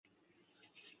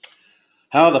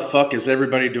How the fuck is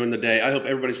everybody doing the day? I hope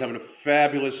everybody's having a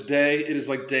fabulous day. It is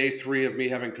like day 3 of me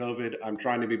having COVID. I'm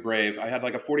trying to be brave. I had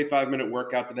like a 45-minute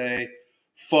workout today.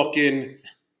 Fucking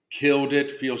killed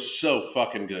it. Feels so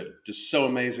fucking good. Just so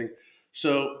amazing.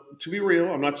 So, to be real,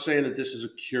 I'm not saying that this is a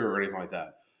cure or anything like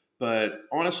that. But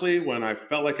honestly, when I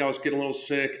felt like I was getting a little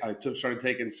sick, started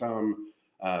taking some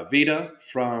Vita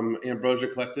from Ambrosia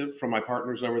Collective from my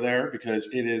partners over there because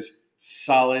it is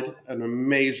solid, an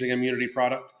amazing immunity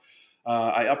product.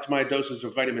 I upped my dosage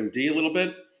of vitamin D a little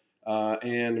bit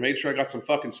and made sure I got some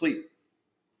fucking sleep.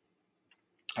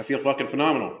 I feel fucking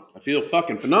phenomenal.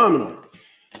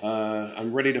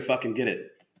 I'm ready to fucking get it.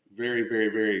 Very, very,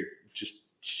 very, just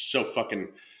so fucking,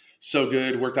 so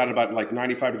good. Worked out about like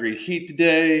 95-degree heat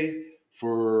today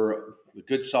for a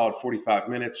good solid 45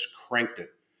 minutes. Cranked it.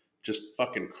 Just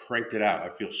fucking cranked it out. I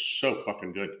feel so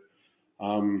fucking good.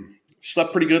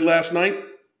 Slept pretty good last night.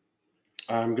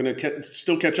 I'm going to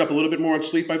still catch up a little bit more on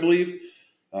sleep, I believe.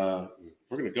 We're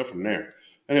going to go from there.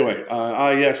 Anyway,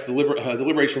 yes, the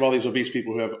liberation of all these obese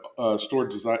people who have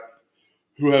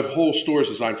who have whole stores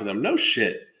designed for them. No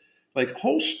shit. Like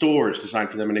whole stores designed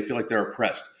for them and they feel like they're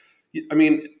oppressed. I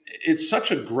mean, it's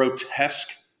such a grotesque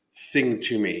thing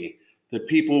to me that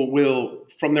people will,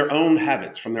 from their own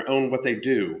habits, from their own what they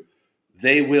do,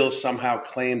 they will somehow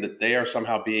claim that they are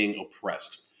somehow being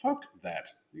oppressed. Fuck that.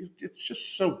 It's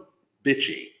just so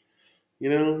bitchy, you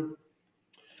know?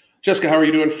 Jessica, how are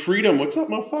you doing? Freedom, what's up,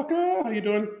 motherfucker? How you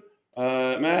doing?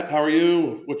 Matt, how are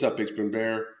you? What's up, Big Spoon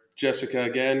Bear? Jessica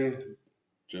again.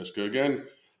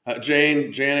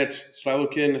 Jane, Janet,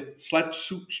 Stukin,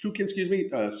 excuse me.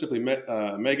 Simply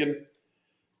Megan.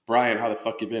 Brian, how the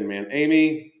fuck you been, man?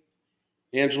 Amy,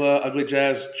 Angela, Ugly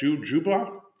Jazz,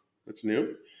 Juba. That's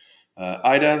new.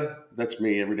 Ida, that's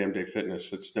me, Every Damn Day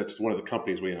Fitness. That's one of the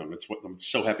companies we own. I'm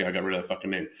so happy I got rid of that fucking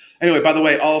name. Anyway, by the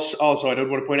way, also I did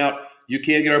want to point out, you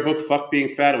can get our book, Fuck Being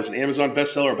Fat. It was an Amazon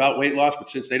bestseller about weight loss, but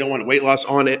since they don't want weight loss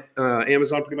on it,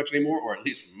 Amazon pretty much anymore, or at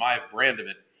least my brand of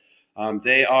it,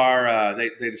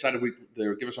 they decided they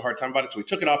would give us a hard time about it, so we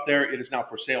took it off there. It is now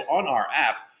for sale on our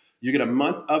app. You get a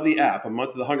month of the app, a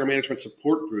month of the Hunger Management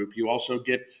Support Group. You also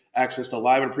get access to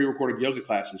live and pre-recorded yoga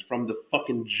classes from the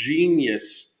fucking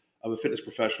genius of a fitness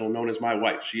professional known as my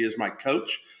wife. She is my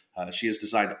coach. She has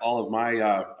designed all of my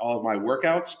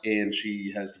workouts, and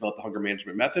she has developed the Hunger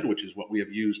Management Method, which is what we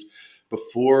have used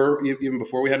even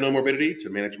before we had No Morbidity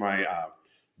to manage my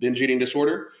binge eating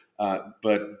disorder.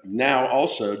 But now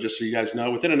also, just so you guys know,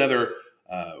 within another,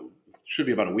 should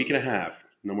be about a week and a half,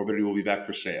 No Morbidity will be back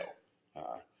for sale.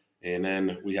 And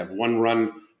then we have one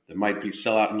run that might be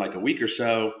sell out in like a week or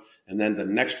so. And then the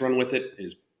next run with it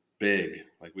is big.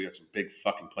 Like we got some big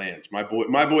fucking plans. My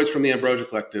boys from the Ambrosia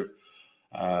Collective,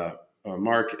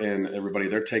 Mark and everybody,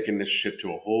 they're taking this shit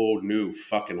to a whole new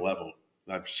fucking level.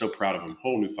 I'm so proud of them.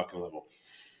 Whole new fucking level.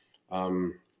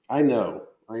 I know,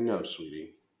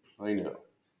 sweetie. I know.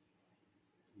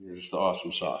 You're just the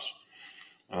awesome sauce.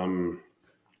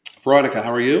 Veronica,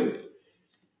 how are you?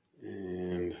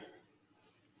 And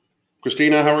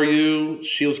Christina, how are you?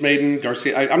 Shields Maiden,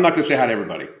 Garcia. I'm not going to say hi to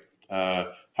everybody.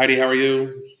 Heidi, how are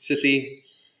you? Sissy.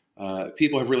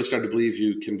 People have really started to believe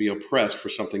you can be oppressed for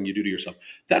something you do to yourself.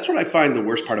 That's what I find the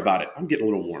worst part about it. I'm getting a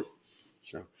little warm.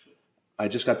 So I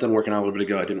just got done working out a little bit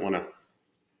ago. I didn't want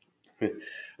to.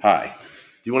 Hi.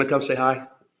 Do you want to come say hi?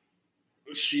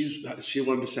 She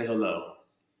wanted to say hello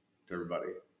to everybody.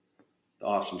 The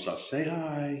awesome sauce. Say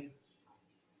hi.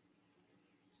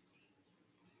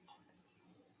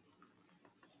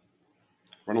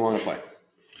 Run along and play.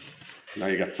 Now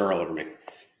you got fur all over me.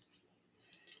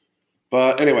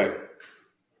 But anyway.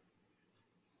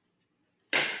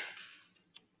 I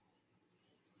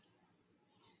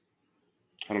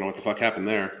don't know what the fuck happened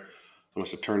there. I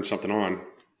must have turned something on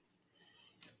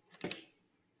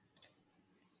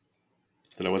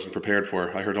that I wasn't prepared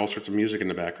for. I heard all sorts of music in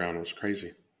the background. It was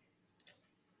crazy.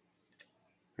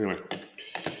 Anyway.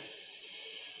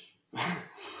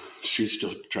 She's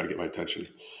still trying to get my attention.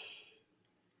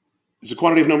 Is the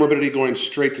quantity of No Morbidity going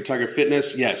straight to Tiger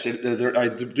Fitness? Yes, I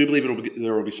do believe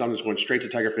there will be some that's going straight to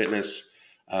Tiger Fitness.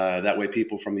 That way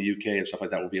people from the UK and stuff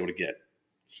like that will be able to get.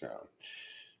 So,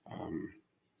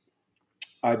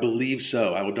 I believe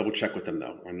so. I will double check with them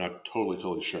though. I'm not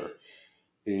totally sure.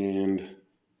 And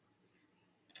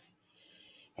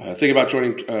think about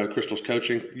joining Crystal's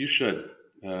coaching. You should.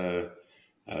 Well,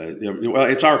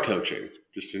 it's our coaching,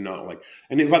 just to know. Like,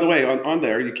 and then, by the way, on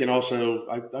there you can also.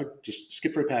 I just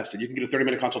skipped right past it. You can get a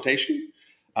 30-minute consultation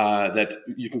that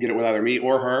you can get it with either me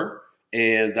or her,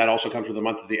 and that also comes with a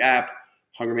month of the app,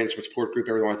 Hunger Management Support Group,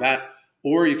 everything like that.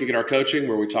 Or you can get our coaching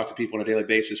where we talk to people on a daily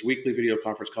basis, weekly video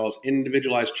conference calls,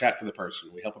 individualized chat for the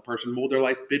person. We help a person mold their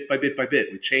life bit by bit by bit.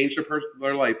 We change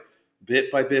their life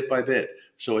bit by bit by bit.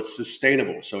 So it's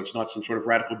sustainable. So it's not some sort of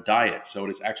radical diet. So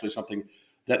it is actually something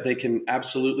that they can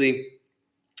absolutely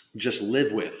just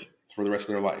live with for the rest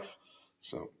of their life.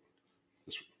 So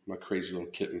this my crazy little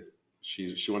kitten.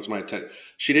 She wants my attention.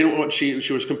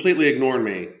 She was completely ignoring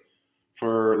me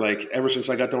for like ever since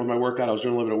I got done with my workout. I was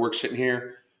doing a little bit of work sitting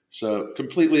here. So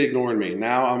completely ignoring me.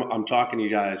 Now I'm talking to you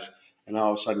guys, and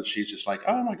all of a sudden she's just like,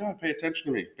 "Oh my God, pay attention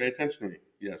to me. Pay attention to me."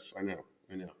 Yes, I know.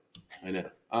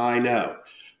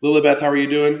 Lilibeth, how are you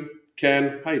doing?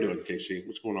 Ken, how you doing? Casey,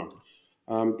 what's going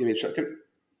on? Give me a second.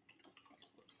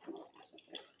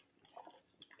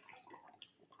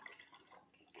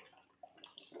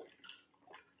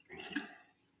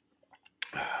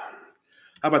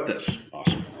 How about this?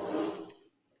 Awesome.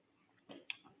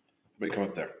 Everybody come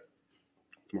up there.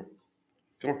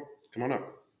 Come on up.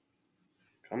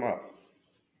 Come up.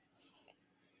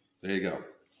 There you go.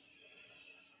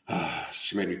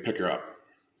 She made me pick her up.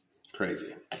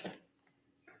 Crazy.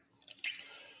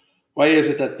 Why is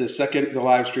it that the second the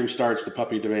live stream starts, the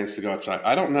puppy demands to go outside?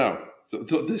 I don't know.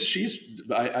 She's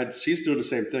doing the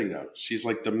same thing though. She's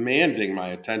like demanding my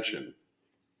attention.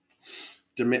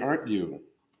 Aren't you?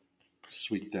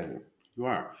 Sweet thing. You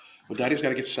are. Well, Daddy's got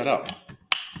to get set up.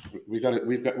 We've got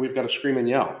to scream and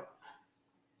yell.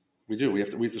 We do. We have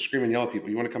to scream and yell at people.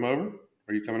 You want to come over?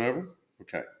 Are you coming over?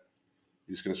 Okay.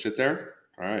 You just going to sit there?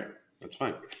 All right. That's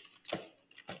fine.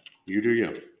 You do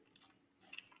you.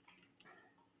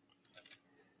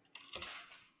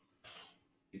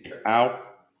 Ow.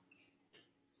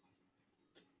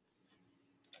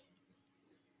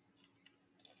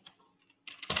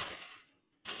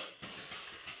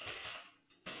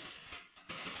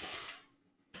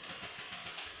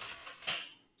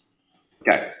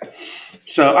 Okay.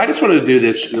 So I just wanted to do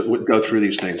this, go through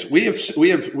these things. We have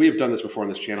done this before on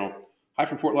this channel. Hi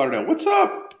from Fort Lauderdale. What's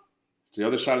up? The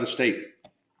other side of the state.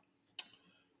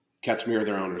 Cats mirror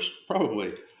their owners.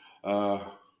 Probably.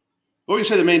 What would you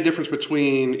say the main difference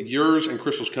between yours and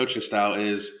Crystal's coaching style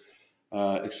is?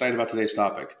 Excited about today's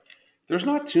topic. There's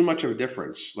not too much of a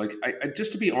difference. Like, I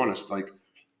just to be honest, like,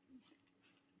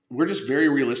 we're just very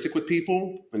realistic with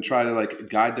people and try to like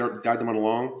guide them on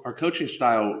along. Our coaching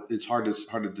style is hard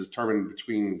to determine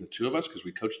between the two of us because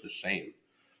we coach the same.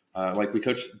 Like we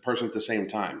coach the person at the same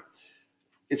time.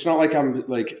 It's not like I'm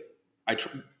like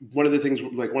one of the things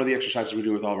like one of the exercises we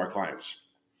do with all of our clients.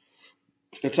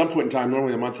 At some point in time,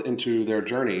 normally a month into their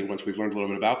journey, once we've learned a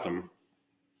little bit about them,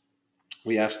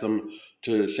 we ask them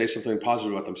to say something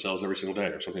positive about themselves every single day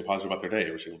or something positive about their day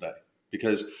every single day.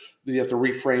 Because you have to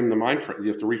reframe the mind. You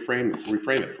have to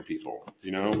reframe it for people.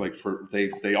 You know, like they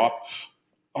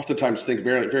oftentimes think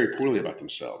very, very poorly about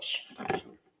themselves.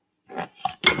 Hi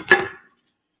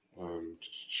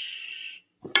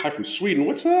from Sweden.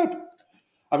 What's up?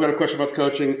 I've got a question about the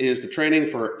coaching. Is the training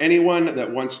for anyone that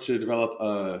wants to develop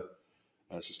a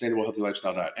sustainable, healthy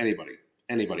lifestyle diet? Anybody.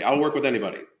 I'll work with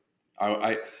anybody.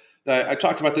 I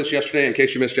talked about this yesterday. In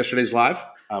case you missed yesterday's live,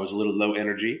 I was a little low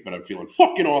energy, but I'm feeling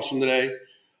fucking awesome today.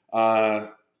 And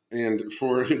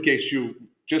in case you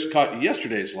just caught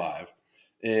yesterday's live,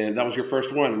 and that was your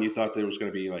first one, and you thought there was going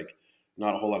to be like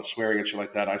not a whole lot of swearing and shit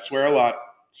like that. I swear a lot,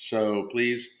 so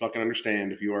please fucking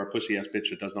understand. If you are a pussy ass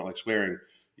bitch that does not like swearing,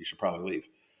 you should probably leave.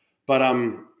 But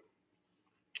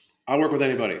I work with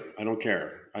anybody. I don't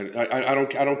care. I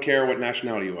don't care what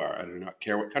nationality you are. I do not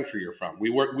care what country you're from.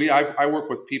 I work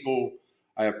with people.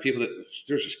 I have people that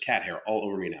there's just cat hair all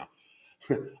over me now,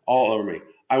 all over me.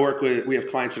 We have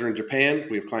clients that are in Japan.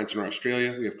 We have clients that are in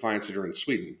Australia. We have clients that are in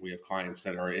Sweden. We have clients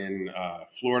that are in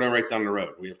Florida, right down the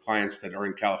road. We have clients that are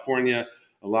in California,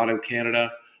 a lot in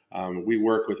Canada. We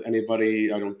work with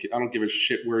anybody. I don't give a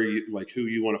shit where you like who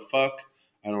you want to fuck.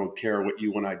 I don't care what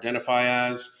you want to identify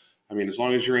as. I mean, as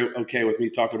long as you're okay with me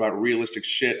talking about realistic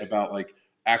shit about like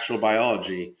actual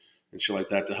biology and shit like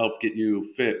that to help get you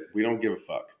fit, we don't give a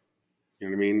fuck. You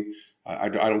know what I mean?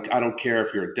 I don't care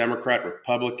if you're a Democrat,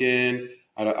 Republican.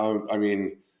 I don't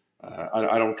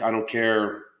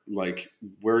care like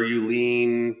where you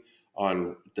lean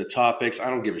on the topics.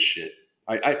 I don't give a shit.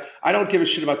 I don't give a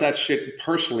shit about that shit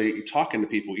personally talking to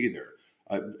people either.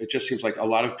 It just seems like a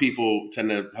lot of people tend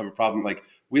to have a problem. Like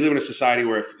we live in a society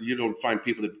where if you don't find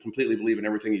people that completely believe in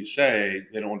everything you say,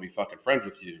 they don't want to be fucking friends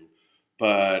with you.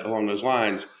 But along those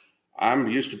lines, I'm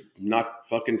used to not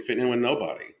fucking fitting in with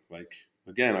nobody. Like,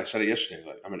 again, I said it yesterday.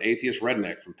 Like, I'm an atheist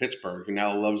redneck from Pittsburgh who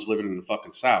now loves living in the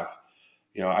fucking South.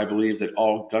 You know, I believe that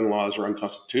all gun laws are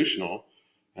unconstitutional,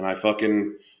 and I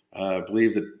fucking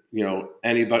believe that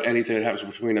anything that happens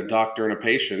between a doctor and a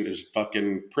patient is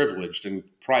fucking privileged and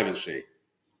privacy.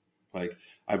 Like,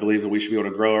 I believe that we should be able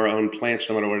to grow our own plants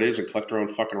no matter what it is and collect our own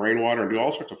fucking rainwater and do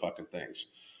all sorts of fucking things.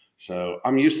 So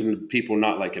I'm used to people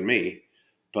not liking me,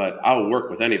 but I'll work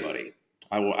with anybody.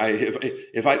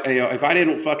 If I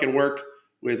didn't fucking work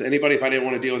with anybody, if I didn't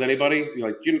want to deal with anybody,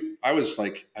 I was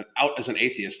like out as an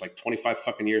atheist like 25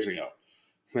 fucking years ago.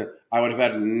 I would have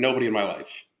had nobody in my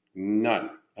life. None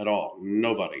at all.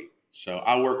 Nobody. So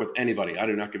I'll work with anybody. I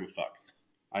do not give a fuck.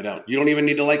 I don't. You don't even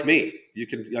need to like me. You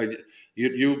can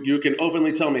you can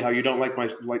openly tell me how you don't like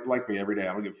me every day.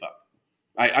 I don't give a fuck.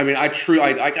 I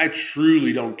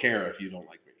truly don't care if you don't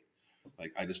like me.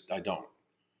 Like I don't.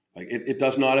 Like it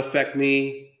does not affect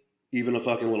me even a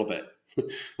fucking little bit.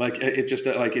 Like it just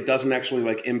like it doesn't actually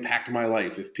like impact my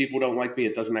life. If people don't like me,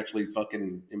 it doesn't actually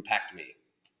fucking impact me,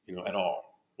 at all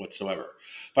whatsoever.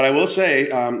 But I will say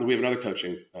we have another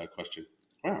coaching question.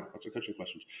 Wow, lots of coaching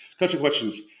questions. Coaching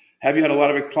questions. Have you had a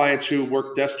lot of clients who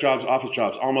work desk jobs, office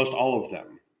jobs? Almost all of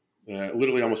them.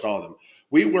 Literally almost all of them.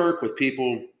 We work with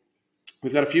people.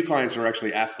 We've got a few clients that are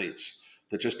actually athletes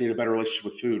that just need a better relationship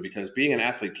with food, because being an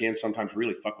athlete can sometimes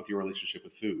really fuck with your relationship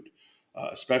with food,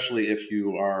 especially if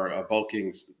you are a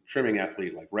bulking, trimming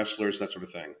athlete like wrestlers, that sort of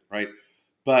thing, right?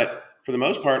 But for the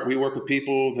most part, we work with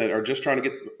people that are just trying to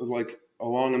get like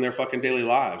along in their fucking daily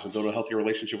lives and build a healthier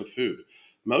relationship with food.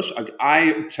 My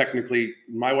wife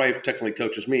technically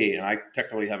coaches me, and I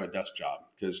technically have a desk job,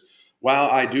 because while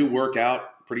I do work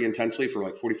out pretty intensely for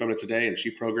like 45 minutes a day and she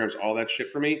programs all that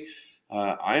shit for me,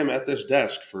 I am at this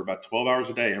desk for about 12 hours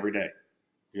a day, every day,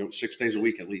 6 days a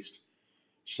week at least.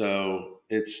 So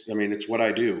it's what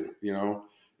I do,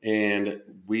 and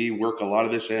we work a lot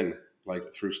of this in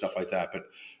like through stuff like that.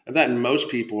 And most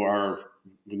people are,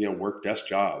 work desk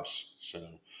jobs. So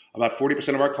about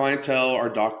 40% of our clientele are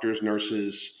doctors,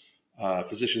 nurses,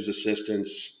 physicians'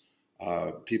 assistants,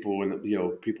 people in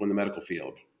the medical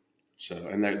field. So,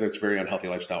 and that's a very unhealthy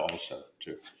lifestyle also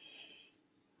too.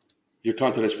 Your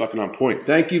content is fucking on point.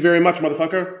 Thank you very much,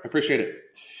 motherfucker. I appreciate it.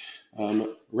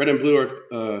 Red and blue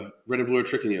are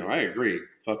tricking you. I agree.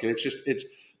 Fucking,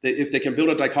 if they can build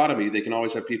a dichotomy, they can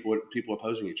always have people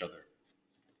opposing each other.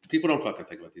 People don't fucking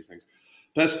think about these things.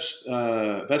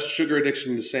 Best sugar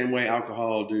addiction the same way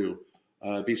alcohol do.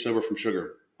 Be sober from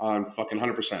sugar on fucking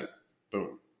 100%.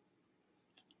 Boom.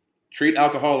 Treat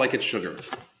alcohol like it's sugar.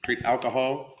 Treat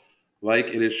alcohol like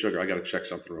it is sugar. I got to check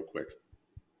something real quick.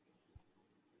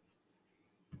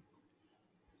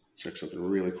 Check something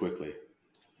really quickly.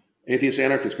 Atheist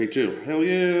anarchist, me too. Hell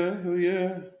yeah, hell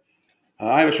yeah.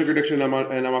 I have a sugar addiction and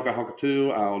I'm alcoholic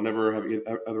too. I'll never have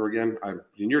other again. And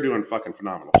you're doing fucking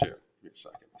phenomenal too. Give me a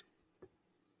second.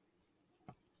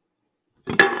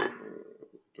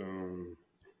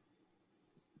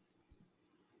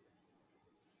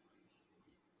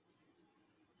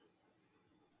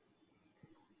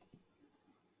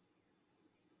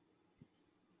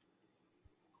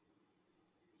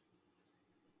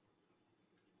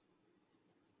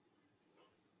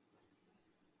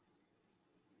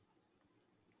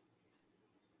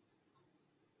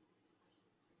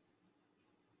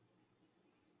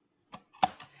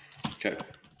 Okay.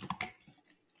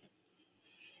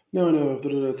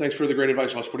 No. Thanks for the great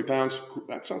advice. Lost 40 pounds.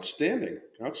 That's outstanding.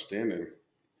 Outstanding.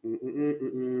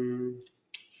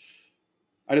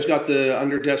 I just got the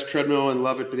under desk treadmill and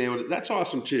love it. Being able to, that's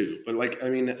awesome too. But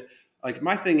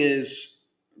my thing is,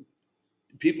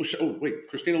 people should. Oh wait,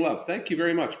 Christina Love. Thank you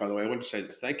very much. By the way, I wanted to say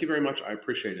this. Thank you very much. I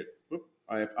appreciate it.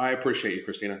 I appreciate you,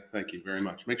 Christina. Thank you very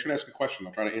much. Make sure to ask a question.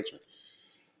 I'll try to answer.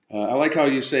 I like how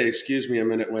you say, "Excuse me a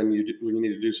minute" when you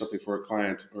need to do something for a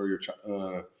client or your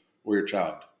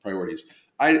child. Priorities.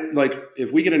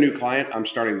 If we get a new client, I'm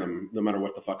starting them no matter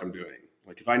what the fuck I'm doing.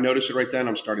 Like if I notice it right then,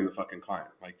 I'm starting the fucking client.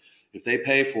 Like if they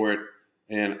pay for it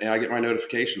and I get my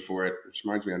notification for it, which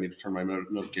reminds me I need to turn my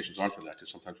notifications on for that,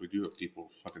 because sometimes we do have people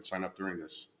fucking sign up during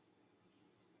this.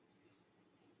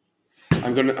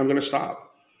 I'm gonna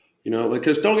stop.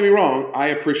 Because don't get me wrong, I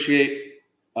appreciate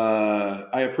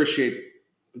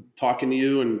talking to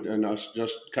you and us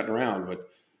just cutting around, but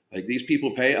like these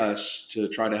people pay us to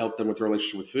try to help them with their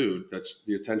relationship with food. That's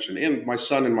the attention. And my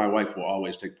son and my wife will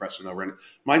always take precedent over. And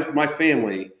my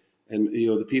family and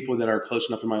the people that are close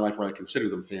enough in my life where I consider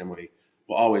them family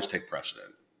will always take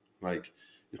precedent. Like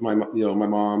if my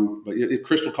mom, but if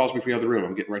Crystal calls me from the other room,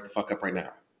 I'm getting right the fuck up right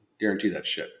now. Guarantee that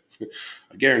shit.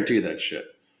 I guarantee that shit.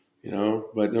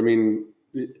 But I mean,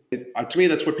 to me,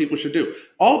 that's what people should do.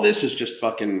 All this is just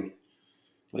fucking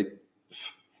like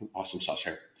awesome sauce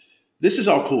hair. This is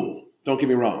all cool. Don't get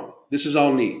me wrong. This is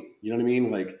all neat. You know what I mean?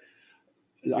 Like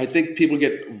I think people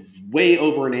get way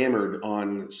over enamored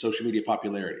on social media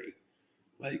popularity,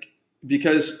 like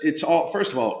because it's all.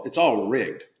 First of all, it's all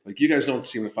rigged. Like you guys don't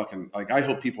seem to fucking like. I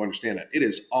hope people understand that it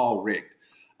is all rigged.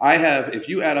 I have, if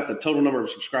you add up the total number of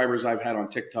subscribers I've had on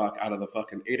TikTok out of the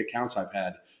fucking 8 accounts I've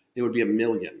had, it would be 1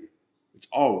 million. It's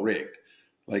all rigged.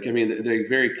 Like, I mean, they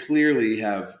very clearly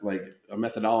have like a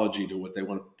methodology to what they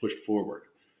want to push forward.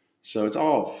 So it's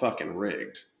all fucking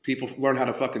rigged. People learn how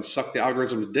to fucking suck the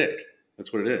algorithm's dick.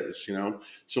 That's what it is, you know?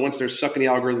 So once they're sucking the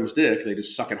algorithm's dick, they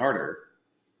just suck it harder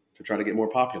to try to get more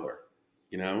popular,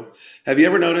 you know? Have you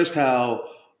ever noticed how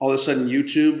all of a sudden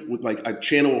YouTube with like a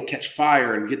channel will catch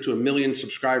fire and get to 1 million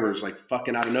subscribers like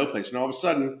fucking out of no place. And all of a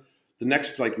sudden the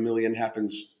next like million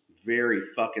happens very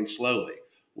fucking slowly.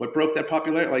 What broke that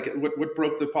popularity? Like what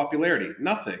broke the popularity?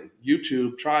 Nothing.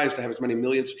 YouTube tries to have as many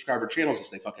million subscriber channels as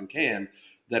they fucking can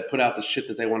that put out the shit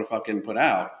that they want to fucking put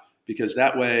out, because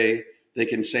that way they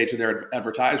can say to their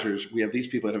advertisers, we have these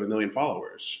people that have 1 million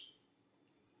followers.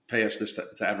 Pay us this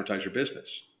to advertise your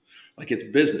business. Like it's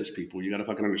business, people. You got to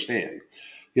fucking understand.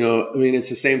 You know, I mean, it's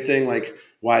the same thing like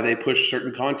why they push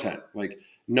certain content. Like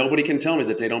nobody can tell me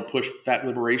that they don't push fat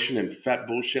liberation and fat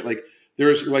bullshit. Like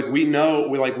there's like, we know,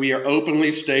 we are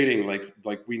openly stating like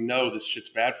we know this shit's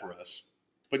bad for us.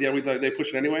 But yeah, they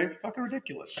push it anyway. Fucking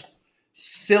ridiculous.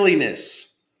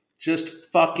 Silliness. Just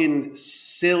fucking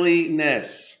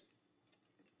silliness.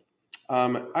 I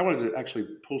wanted to actually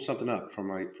pull something up from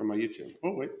my YouTube.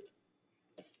 Oh, wait.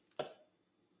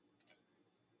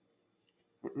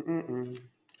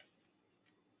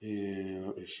 Yeah,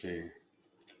 let me see.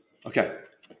 Okay.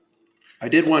 I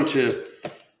did want to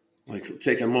like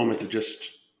take a moment to just,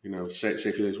 you know, say a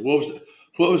few things.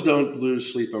 Wolves don't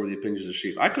lose sleep over the opinions of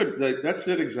sheep. I could, that's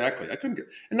it exactly. I couldn't get,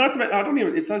 and not to, I don't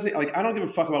even, it doesn't, like, I don't give a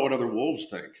fuck about what other wolves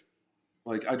think.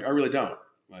 Like, I really don't.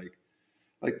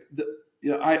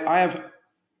 You know, I have,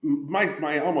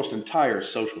 my almost entire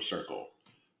social circle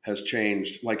has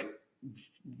changed. Like,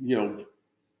 you know,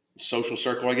 social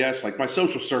circle, I guess. Like my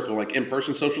social circle, like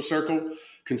in-person social circle,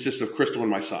 consists of Crystal and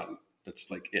my son.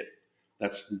 That's like it.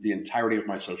 That's the entirety of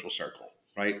my social circle,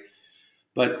 right?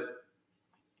 But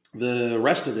the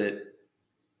rest of it,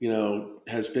 you know,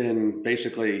 has been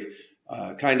basically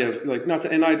kind of like not.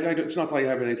 It's not like I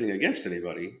have anything against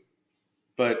anybody,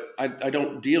 but I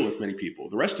don't deal with many people.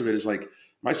 The rest of it is like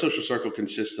my social circle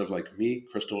consists of like me,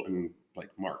 Crystal, and like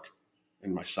Mark,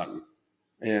 and my son,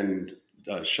 and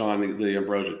Sean, the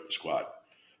Ambrosia squad.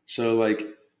 So like,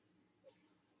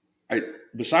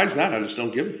 besides that, I just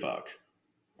don't give a fuck.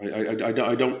 I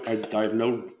have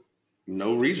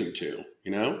no reason to,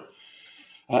 you know.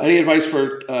 Any advice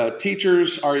for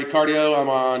teachers? RE cardio. I'm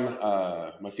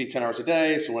on my feet 10 hours a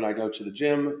day. So when I go to the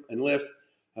gym and lift,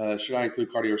 should I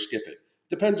include cardio or skip it?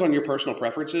 Depends on your personal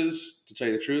preferences, to tell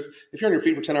you the truth. If you're on your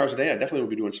feet for 10 hours a day, I definitely would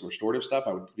be doing some restorative stuff.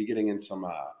 I would be getting in some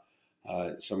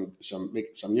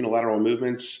unilateral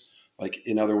movements. Like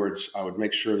in other words, I would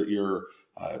make sure that you're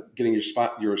getting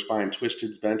your spine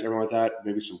twisted, bent, everything like that.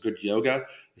 Maybe some good yoga,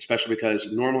 especially because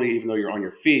normally, even though you're on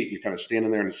your feet, you're kind of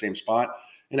standing there in the same spot,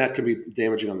 and that can be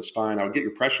damaging on the spine. I would get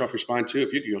your pressure off your spine too.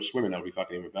 If you could go swimming, that would be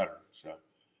fucking even better. So,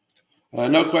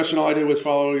 no question. All I did was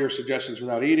follow your suggestions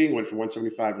without eating. Went from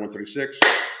 175 to 136.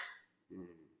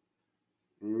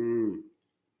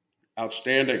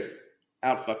 Outstanding.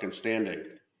 Out fucking standing.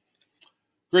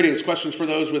 Greetings. Questions for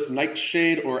those with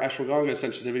nightshade or ashwagandha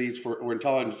sensitivities or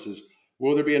intolerances.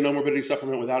 Will there be a no morbidity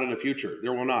supplement without it in the future?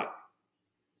 There will not.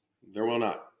 There will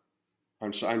not.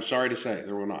 I'm sorry to say,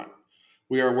 there will not.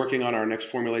 We are working on our next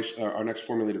formulation, our next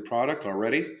formulated product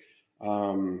already,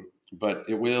 but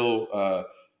it will.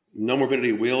 No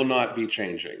morbidity will not be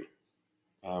changing.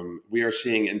 We are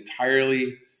seeing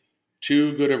entirely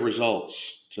too good of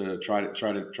results to try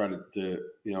to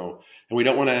you know, and we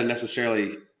don't want to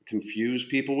necessarily confuse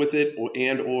people with it,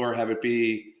 or have it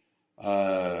be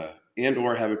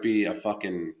a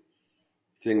fucking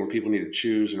thing where people need to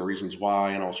choose and reasons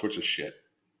why and all sorts of shit.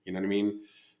 You know what I mean?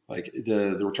 Like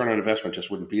the return on investment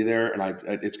just wouldn't be there, and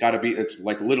it's got to be. It's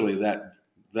like literally that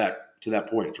to that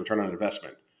point. It's return on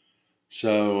investment.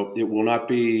 So it will not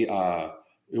be.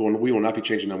 We will not be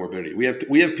changing no morbidity. We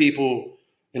have people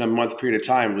in a month period of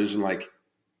time losing like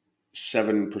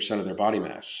 7% of their body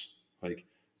mass. Like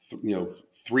 3%,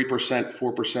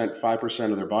 4%,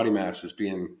 5% of their body mass is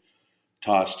being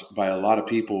tossed by a lot of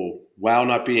people while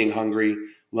not being hungry.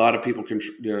 A lot of people,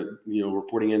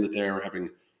 reporting in that they're having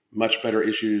much better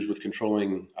issues with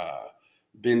controlling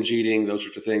binge eating, those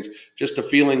sorts of things. Just a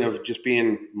feeling of just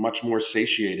being much more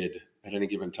satiated at any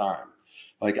given time.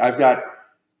 Like I've got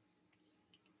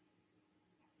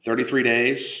 33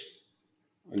 days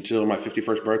until my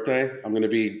 51st birthday. I'm going to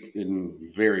be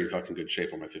in very fucking good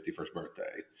shape on my 51st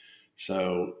birthday.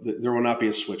 So there will not be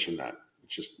a switch in that.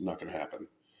 It's just not going to happen.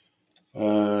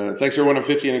 Thanks everyone. I'm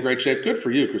 50 and in great shape. Good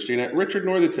for you, Christina. Richard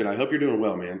Northington, I hope you're doing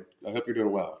well, man. I hope you're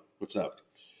doing well. What's up?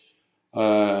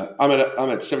 I'm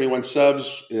at 71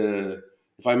 subs.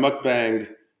 If I mukbanged,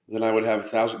 then I would have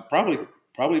 1,000. Probably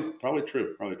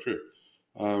true.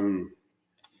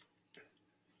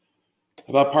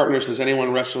 About partners, does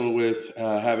anyone wrestle with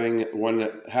having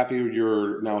one happy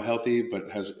you're now healthy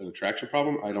but has an attraction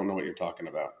problem? I don't know what you're talking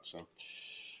about. So,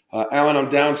 Alan, I'm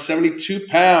down 72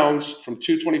 pounds from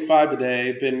 225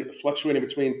 today. Been fluctuating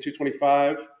between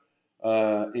 225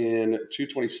 and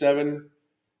 227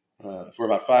 for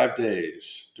about 5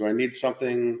 days. Do I need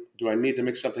to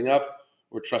mix something up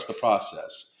or trust the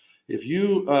process? If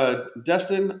you,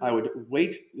 Destin, I would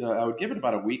wait. I would give it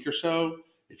about a week or so.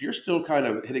 If you're still kind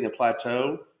of hitting a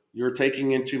plateau, you're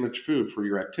taking in too much food for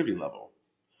your activity level.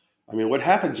 I mean, what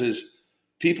happens is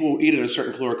people eat at a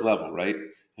certain caloric level, right?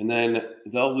 And then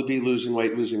they'll be losing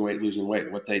weight.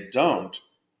 What they don't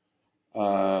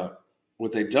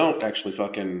actually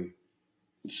fucking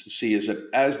see is that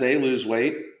as they lose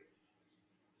weight,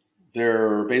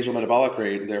 their basal metabolic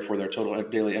rate, and therefore their total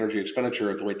daily energy expenditure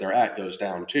at the weight they're at, goes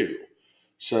down too.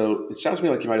 So it sounds to me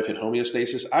like you might have hit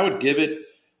homeostasis. I would give it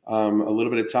a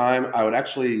little bit of time. I would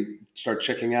actually start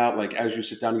checking out, like as you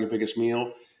sit down to your biggest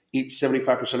meal, eat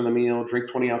 75% of the meal, drink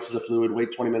 20 ounces of fluid,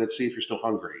 wait 20 minutes, see if you're still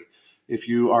hungry. If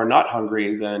you are not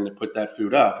hungry, then put that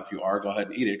food up. If you are, go ahead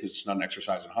and eat it because it's not an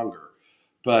exercise in hunger.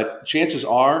 But chances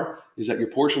are is that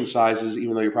your portion sizes,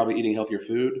 even though you're probably eating healthier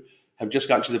food, have just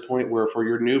gotten to the point where for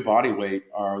your new body weight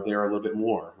are there a little bit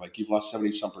more. Like you've lost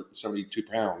 72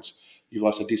 pounds. You've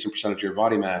lost a decent percentage of your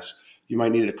body mass. You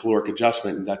might need a caloric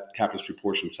adjustment, and that happens through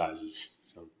portion sizes.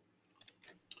 So,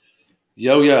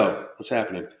 yo, what's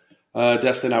happening?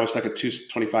 Destin, I was stuck at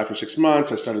 225 for 6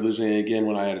 months. I started losing it again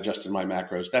when I had adjusted my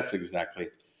macros. That's exactly.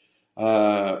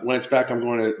 When it's back, I'm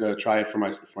going to try it for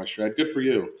my shred. Good for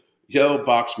you. Yo,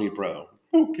 box me, bro.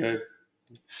 Okay.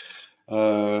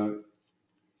 I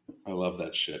love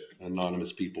that shit.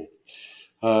 Anonymous people.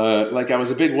 Like I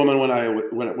was a big woman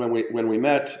when we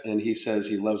met, and he says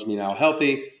he loves me now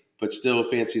healthy, but still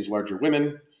fancies larger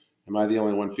women. Am I the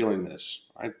only one feeling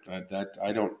this? I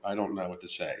don't know what to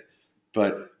say.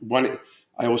 But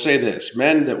I will say this: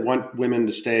 men that want women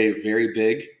to stay very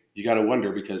big, you got to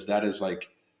wonder, because that is like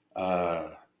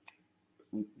you're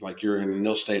in an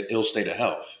ill state of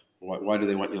health. Why do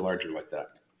they want you larger like that?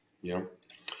 You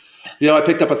know, I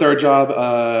picked up a third job.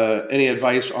 Any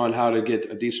advice on how to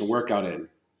get a decent workout in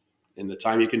the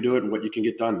time you can do it and what you can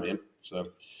get done, man? So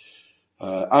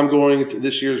I'm going to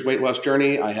this year's weight loss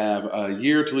journey. I have a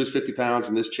year to lose 50 pounds,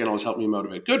 and this channel has helped me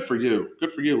motivate. Good for you,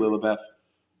 Lilibeth.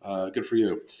 Good for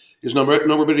you. Is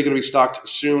Nomorbidity going to be stocked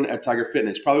soon at Tiger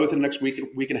Fitness? Probably within the next week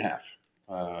and a half.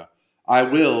 I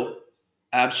will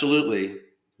absolutely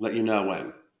let you know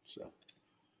when. So,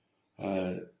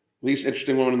 least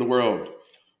interesting woman in the world.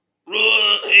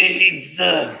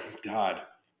 God,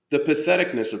 the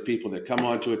patheticness of people that come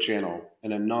onto a channel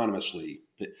and anonymously,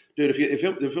 dude. If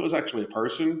it was actually a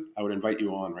person, I would invite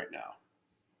you on right now.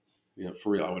 You know,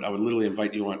 for real, I would literally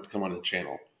invite you on to come on the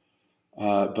channel.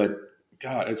 But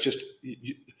God, it's just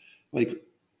like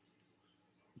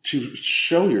to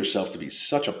show yourself to be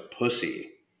such a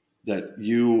pussy that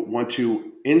you want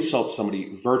to insult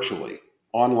somebody virtually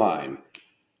online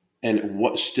and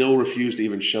still refuse to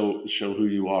even show who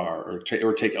you are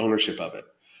or take ownership of it.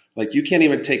 Like you can't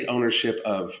even take ownership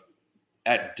of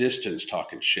at distance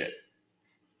talking shit.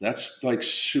 That's like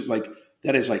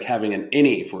that is like having an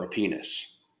innie for a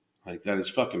penis. Like that is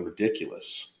fucking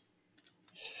ridiculous.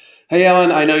 Hey,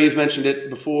 Alan, I know you've mentioned it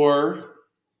before.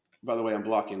 By the way, I'm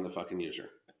blocking the fucking user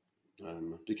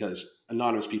because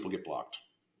anonymous people get blocked.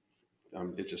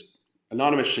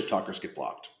 Anonymous shit talkers get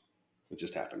blocked. It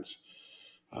just happens.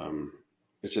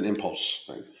 It's an impulse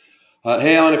thing.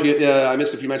 Hey, Alan, I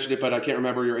missed if you mentioned it, but I can't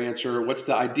remember your answer. What's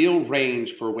the ideal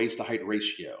range for waist to height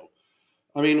ratio?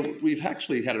 I mean, we've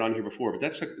actually had it on here before,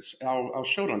 but I'll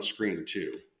show it on screen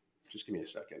too. Just give me a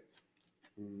second.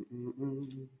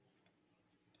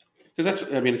 Because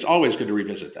it's always good to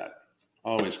revisit that.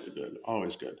 Always good.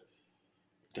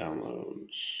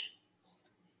 Downloads.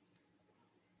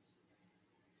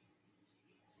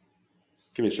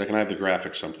 Give me a second. I have the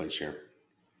graphics someplace here.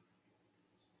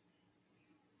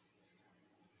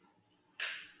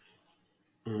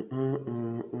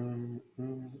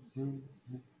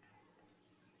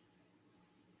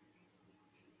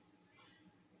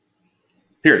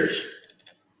 Here it is.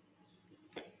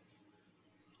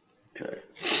 Okay.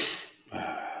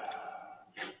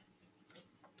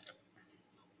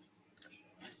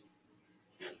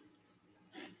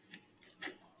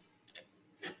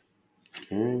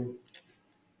 Okay.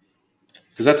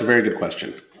 Because that's a very good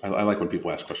question. I like when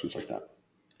people ask questions like that.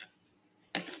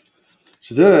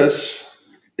 So this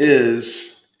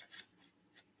is,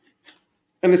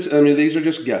 and it's, I mean, these are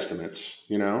just guesstimates,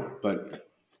 you know, but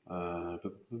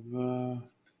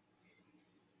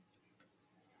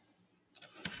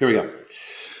here we go.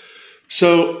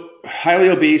 So highly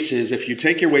obese is if you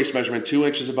take your waist measurement 2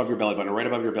 inches above your belly button, or right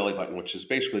above your belly button, which is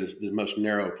basically the most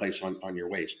narrow place on your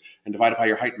waist, and divide it by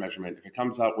your height measurement. If it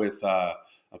comes out with a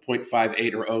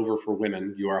 0.58 or over for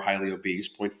women, you are highly obese.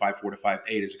 0.54 to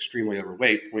 58 is extremely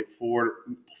overweight. 0.49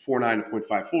 to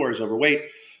 0.54 is overweight.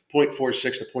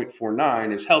 0.46 to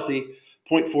 0.49 is healthy.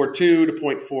 0.42 to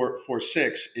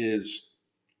 0.446 is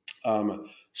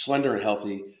slender and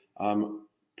healthy. 0.35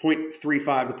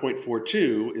 to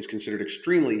 0.42 is considered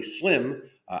extremely slim.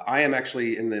 I am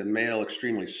actually in the male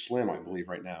extremely slim, I believe,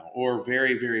 right now, or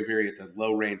very, very, very at the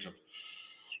low range of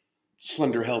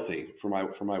slender healthy for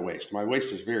my waist. My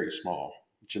waist is very small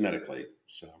genetically,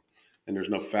 so, and there's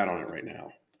no fat on it right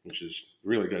now, which is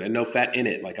really good, and no fat in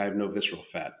it. Like I have no visceral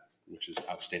fat, which is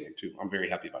outstanding too. I'm very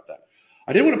happy about that.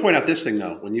 I did want to point out this thing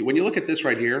though. When you look at this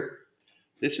right here,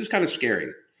 this is kind of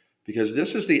scary because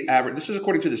this is the average. This is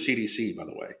according to the CDC, by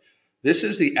the way. This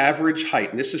is the average height,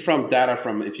 and this is from data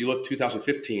from, if you look,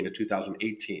 2015 to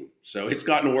 2018. So it's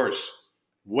gotten worse,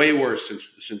 way worse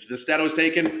since this data was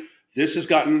taken. This has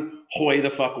gotten way the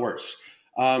fuck worse.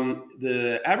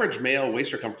 The average male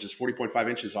waist circumference is 40.5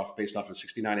 inches based off of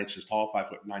 69 inches tall,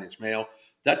 5'9" male.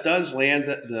 That does land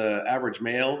the average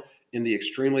male in the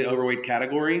extremely overweight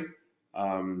category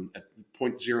at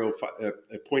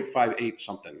 0.58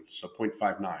 something, so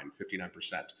 0.59,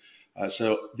 59%.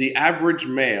 So the average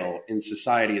male in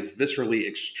society is viscerally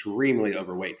extremely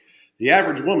overweight. The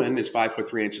average woman is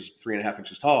 5'3" inches, 3.5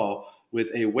 inches tall, with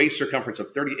a waist circumference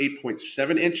of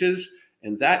 38.7 inches,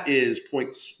 and that is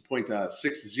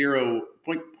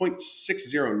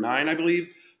 0.609, I believe.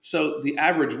 So the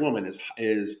average woman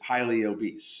is highly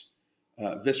obese,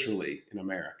 viscerally in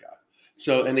America.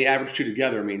 So, and the average two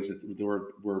together means that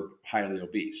we're highly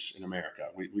obese in America.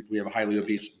 We have a highly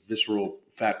obese, visceral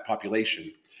fat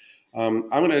population. I'm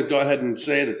going to go ahead and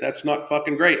say that that's not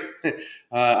fucking great.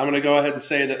 I'm going to go ahead and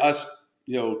say that us,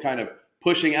 kind of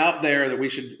pushing out there that we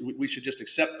should just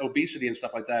accept obesity and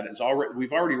stuff like that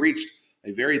we've already reached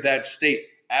a very bad state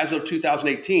as of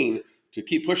 2018. To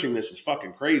keep pushing this is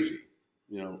fucking crazy.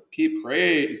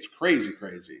 It's crazy.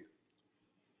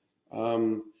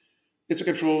 It's a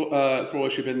control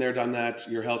issue. Been there, done that.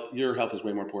 Your health is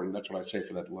way more important. That's what I say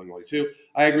for that longly too.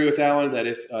 I agree with Alan that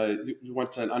if you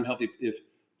want an unhealthy,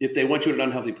 if they want you in an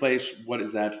unhealthy place, what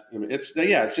is that?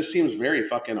 It just seems very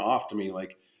fucking off to me.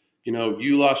 Like,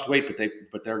 you lost weight, but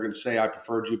they're going to say I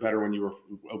preferred you better when you were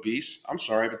obese. I'm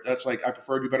sorry, but that's like I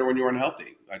preferred you better when you were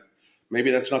unhealthy.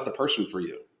 Maybe that's not the person for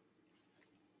you.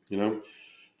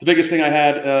 The biggest thing I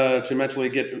had to mentally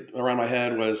get around my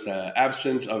head was the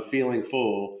absence of feeling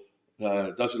full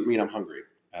doesn't mean I'm hungry.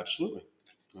 Absolutely.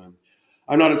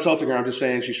 I'm not insulting her. I'm just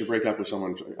saying she should break up with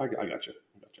someone. I got you.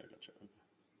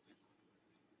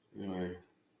 Anyway.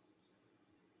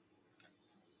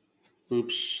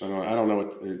 Oops. I don't know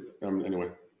what. Anyway.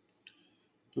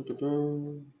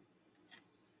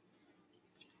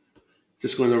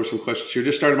 Just going over some questions here.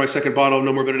 Just started my second bottle of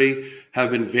No Morbidity.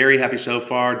 Have been very happy so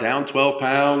far. Down 12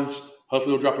 pounds.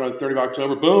 Hopefully we'll drop another 30 by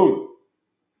October. Boom.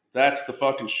 That's the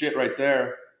fucking shit right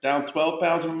there. Down 12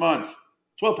 pounds in a month.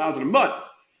 12 pounds in a month.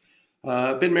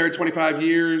 Been married 25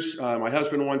 years. My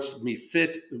husband wants me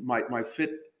fit, my fit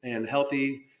and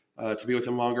healthy to be with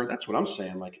him longer. That's what I'm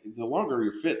saying. Like, the longer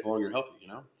you're fit, the longer you're healthy,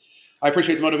 I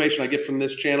appreciate the motivation I get from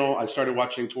this channel. I started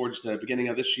watching towards the beginning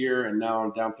of this year, and now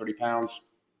I'm down 30 pounds.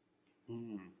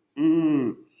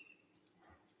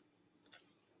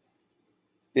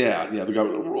 Yeah, the guy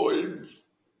with the roids.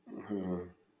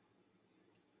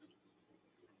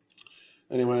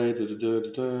 Anyway,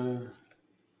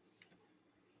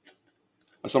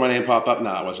 I saw my name pop up.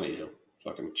 Nah, it wasn't you.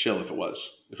 Fucking chill if it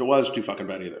was. If it was, too fucking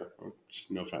bad either.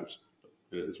 Just no offense.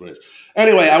 It is what it is.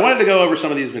 Anyway, I wanted to go over some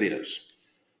of these videos.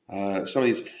 Some of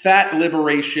these fat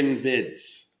liberation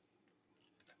vids.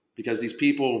 Because these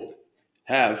people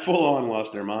have full-on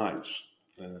lost their minds.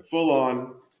 This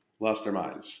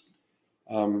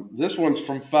one's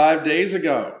from 5 days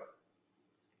ago.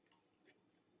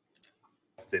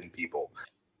 Thin people.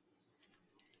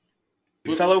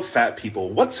 Fellow fat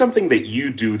people, what's something that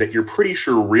you do that you're pretty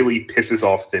sure really pisses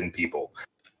off thin people?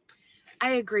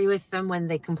 I agree with them when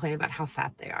they complain about how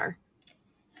fat they are.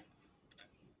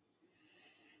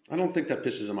 I don't think that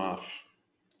pisses them off.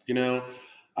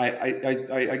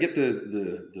 I get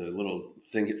the little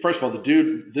thing. First of all, the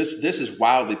dude, this is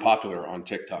wildly popular on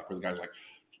TikTok, where the guy's like,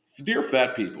 "Dear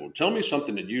fat people, tell me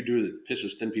something that you do that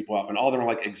pisses thin people off," and all of them are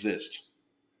like, "Exist."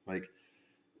 Like,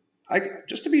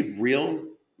 just to be real,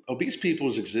 obese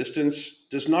people's existence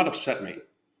does not upset me.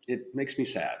 It makes me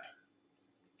sad.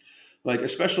 Like,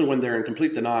 especially when they're in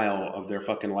complete denial of their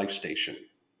fucking life station.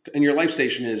 And your life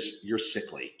station is you're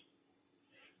sickly.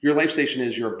 Your life station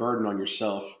is you're a burden on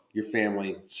yourself, your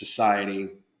family, society,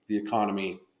 the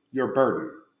economy. You're a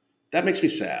burden. That makes me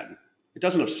sad. It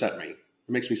doesn't upset me. It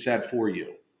makes me sad for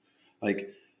you.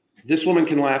 Like, this woman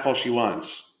can laugh all she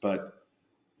wants, but,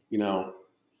 you know,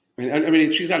 I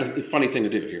mean, she's got a funny thing to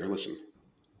do here. Listen.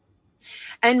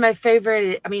 And my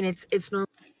favorite, I mean, it's normally.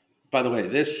 By the way,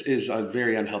 this is a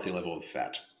very unhealthy level of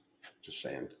fat. Just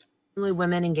saying. Normally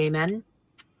women and gay men,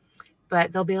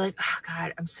 but they'll be like, "Oh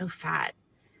God, I'm so fat,"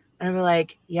 and I'll be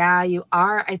like, "Yeah, you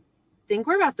are. I think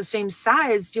we're about the same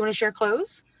size. Do you want to share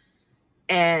clothes?"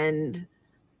 And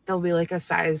they'll be like a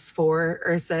size 4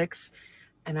 or 6,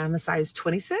 and I'm a size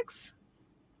 26.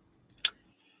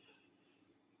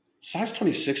 Size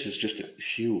 26 is just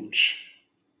huge.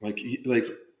 Like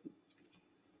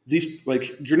these,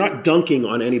 like, you're not dunking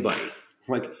on anybody.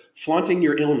 Like, flaunting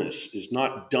your illness is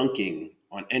not dunking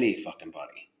on any fucking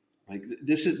body. Like,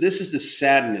 this is the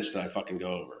sadness that I fucking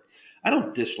go over. I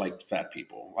don't dislike fat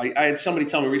people. Like, I had somebody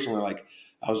tell me recently, like,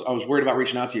 I was worried about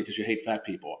reaching out to you because you hate fat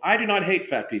people. I do not hate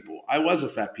fat people. I was a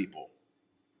fat people.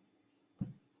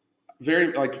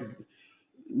 Very, like,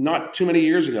 not too many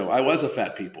years ago, I was a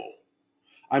fat people.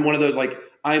 I'm one of those, like,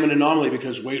 I'm an anomaly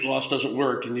because weight loss doesn't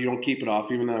work and you don't keep it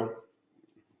off, even though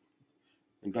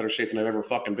in better shape than I've ever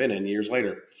fucking been in years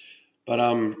later. But,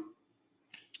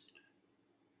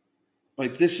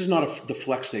 like, this is not the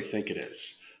flex they think it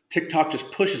is. TikTok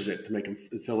just pushes it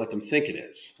to let them think it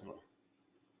is.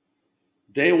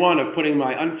 Day one of putting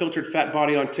my unfiltered fat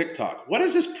body on TikTok. What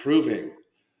is this proving?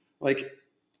 Like,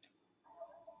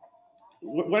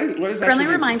 what is that? Friendly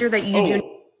reminder that you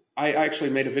do. I actually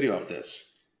made a video of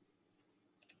this.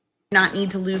 Not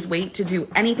need to lose weight to do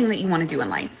anything that you want to do in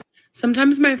life.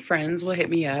 Sometimes my friends will hit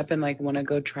me up and like want to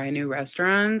go try new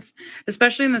restaurants,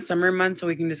 especially in the summer months, so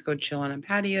we can just go chill on a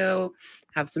patio,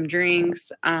 have some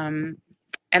drinks. And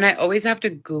I always have to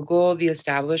Google the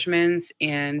establishments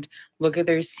and look at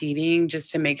their seating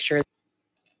just to make sure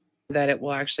that it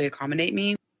will actually accommodate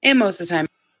me. And most of the time,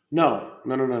 no.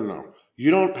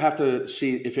 You don't have to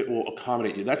see if it will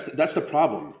accommodate you. That's the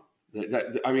problem.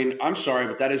 I mean, I'm sorry,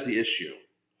 but that is the issue.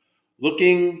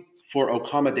 Looking for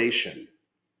accommodation.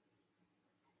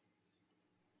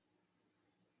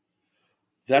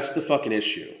 That's the fucking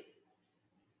issue.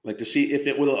 Like, to see if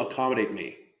it will accommodate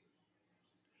me.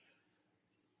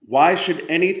 Why should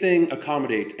anything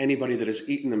accommodate anybody that has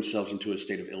eaten themselves into a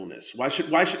state of illness? Why should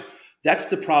that's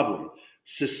the problem.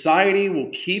 Society will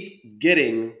keep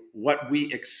getting what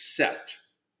we accept.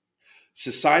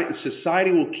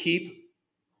 Society will keep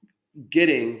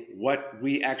getting what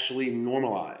we actually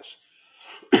normalize.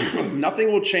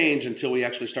 Nothing will change until we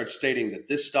actually start stating that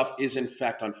this stuff is in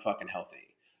fact unfucking healthy.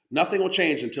 Nothing will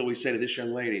change until we say to this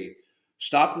young lady,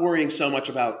 stop worrying so much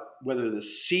about whether the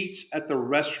seats at the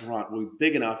restaurant will be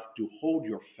big enough to hold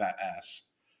your fat ass,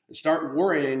 and start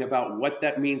worrying about what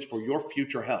that means for your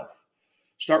future health.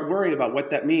 Start worrying about what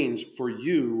that means for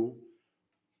you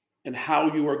and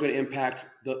how you are going to impact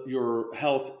your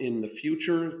health in the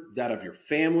future, that of your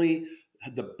family,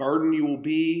 the burden you will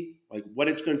be, like what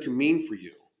it's going to mean for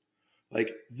you.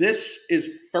 Like, this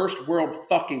is first world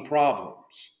fucking problems.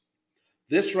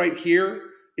 This right here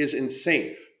is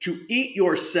insane. To eat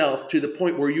yourself to the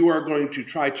point where you are going to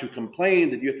try to complain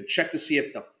that you have to check to see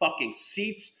if the fucking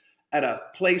seats at a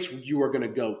place where you are going to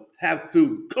go have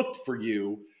food cooked for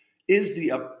you is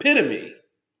the epitome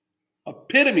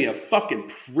of fucking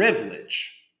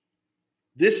privilege.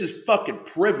 This is fucking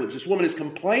privilege. This woman is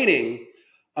complaining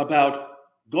about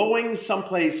going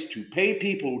someplace to pay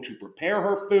people to prepare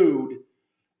her food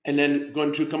and then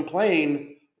going to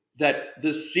complain that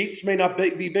the seats may not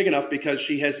be big enough because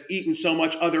she has eaten so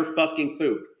much other fucking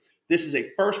food. This is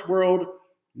a first world,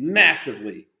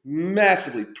 massively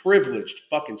privileged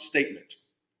fucking statement.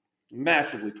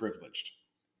 Massively privileged.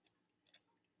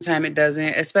 time it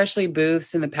doesn't, especially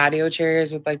booths and the patio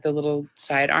chairs with like the little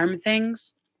sidearm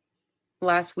things.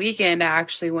 Last weekend, I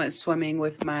actually went swimming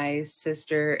with my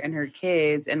sister and her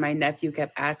kids, and my nephew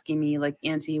kept asking me, like,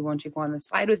 Auntie, won't you go on the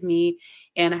slide with me?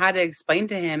 And I had to explain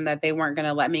to him that they weren't going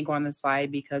to let me go on the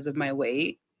slide because of my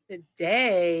weight.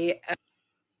 Today,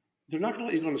 they're not going to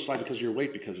let you go on the slide because of your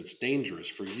weight, because it's dangerous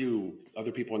for you,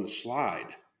 other people on the slide.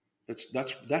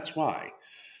 That's why.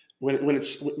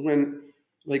 When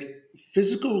Like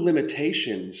physical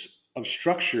limitations of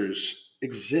structures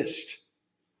exist.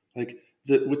 Like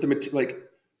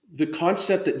the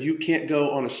concept that you can't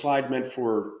go on a slide meant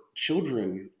for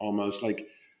children, almost like,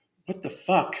 what the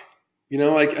fuck? You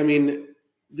know, like, I mean,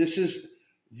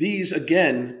 these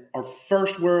again are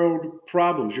first world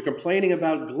problems. You're complaining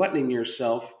about gluttoning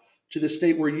yourself to the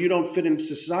state where you don't fit into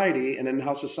society and then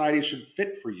how society should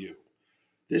fit for you.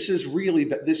 This is really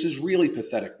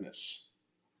patheticness.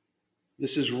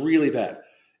 This is really bad.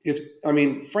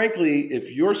 Frankly,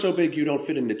 if you're so big you don't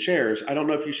fit into chairs, I don't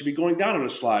know if you should be going down on a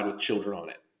slide with children on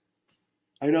it.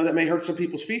 I know that may hurt some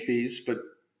people's fifis, but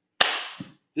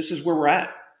this is where we're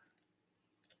at.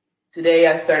 Today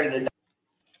I started a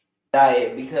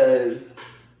diet because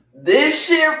this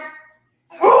shit.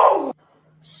 Whoa!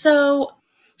 So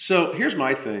here's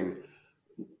my thing.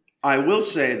 I will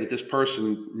say that this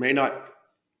person may not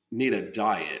need a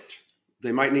diet.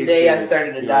 They might need Today I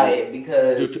started a diet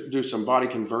because do some body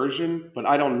conversion, but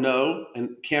I don't know.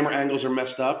 And camera angles are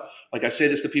messed up. Like I say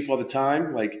this to people all the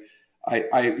time. Like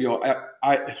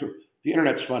the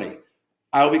internet's funny.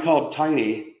 I will be called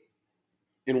tiny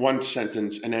in one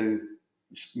sentence, and then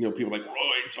people are like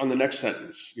roids on the next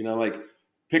sentence. Like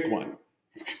pick one.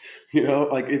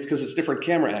 Like it's because it's different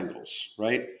camera angles,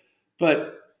 right?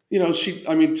 But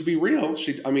to be real,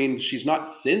 she's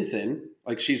not thin.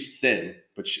 Like she's thin,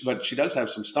 but she does have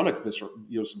some stomach visceral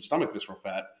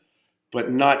fat,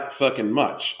 but not fucking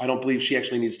much. I don't believe she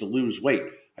actually needs to lose weight.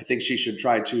 I think she should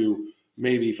try to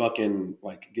maybe fucking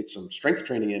like get some strength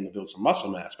training in to build some muscle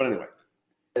mass. But anyway,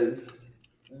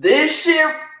 this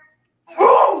shit.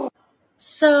 Whoa!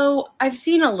 So I've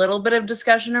seen a little bit of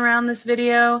discussion around this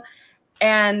video,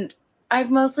 and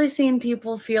I've mostly seen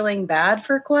people feeling bad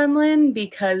for Quinlan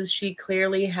because she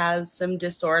clearly has some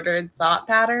disordered thought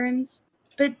patterns.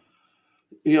 But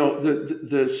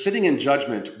the sitting in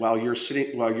judgment while you're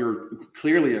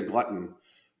clearly a glutton,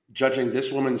 judging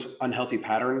this woman's unhealthy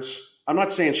patterns. I'm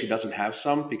not saying she doesn't have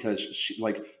some, because she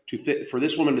for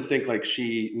this woman to think like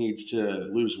she needs to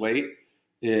lose weight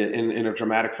in a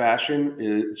dramatic fashion,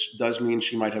 it does mean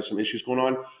she might have some issues going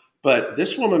on. But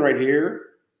this woman right here,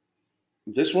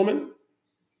 this woman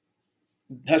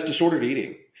has disordered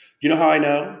eating. You know how I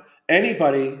know?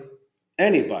 Anybody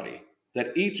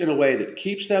that eats in a way that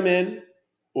keeps them in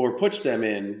or puts them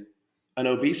in an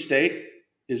obese state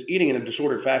is eating in a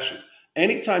disordered fashion.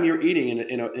 Anytime you're eating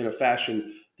in a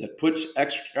fashion that puts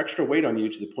extra weight on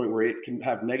you to the point where it can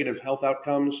have negative health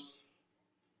outcomes,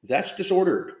 that's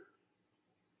disordered.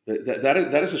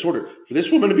 That is disordered. For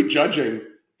this woman to be judging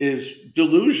is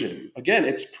delusion. Again,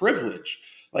 it's privilege.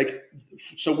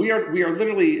 So we are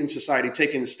literally in society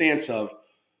taking the stance of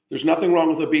there's nothing wrong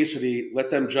with obesity.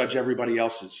 Let them judge everybody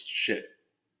else's shit.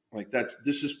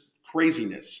 This is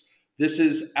craziness. This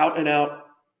is out and out,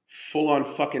 full on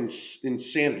fucking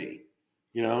insanity.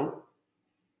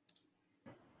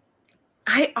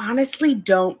 I honestly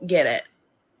don't get it.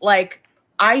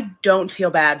 I don't feel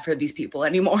bad for these people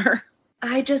anymore.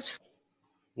 I just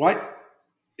what?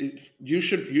 You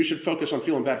should focus on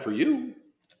feeling bad for you.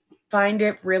 Find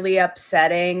it really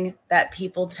upsetting that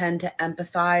people tend to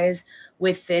empathize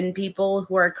with thin people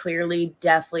who are clearly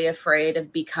deathly afraid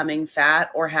of becoming fat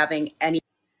or having any.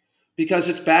 Because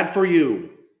it's bad for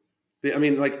you.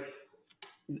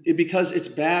 Because it's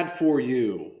bad for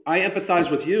you. I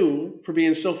empathize with you for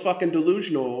being so fucking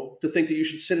delusional to think that you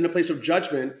should sit in a place of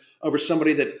judgment over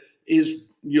somebody that is,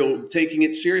 taking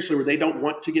it seriously, where they don't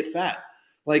want to get fat.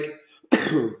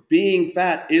 Being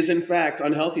fat is in fact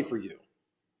unhealthy for you.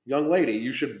 Young lady,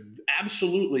 you should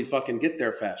absolutely fucking get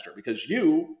there faster because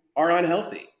you are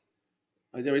unhealthy.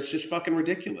 It's just fucking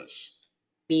ridiculous.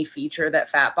 Feature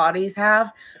that fat bodies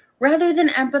have, rather than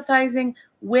empathizing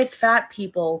with fat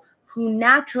people who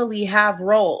naturally have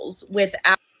rolls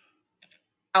without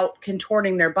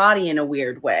contorting their body in a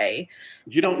weird way.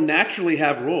 You don't naturally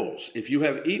have rolls. If you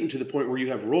have eaten to the point where you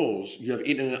have rolls, you have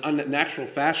eaten in an unnatural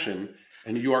fashion,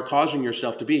 and you are causing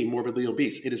yourself to be morbidly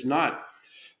obese. It is not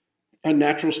a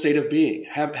natural state of being.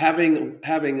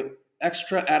 Having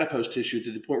extra adipose tissue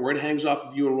to the point where it hangs off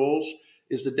of you and rolls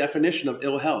is the definition of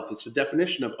ill health. It's the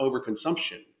definition of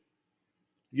overconsumption.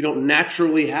 You don't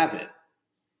naturally have it.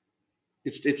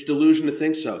 It's delusion to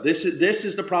think so. This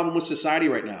is the problem with society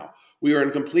right now. We are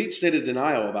in complete state of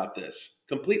denial about this.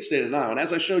 Complete state of denial. And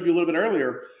as I showed you a little bit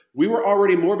earlier, we were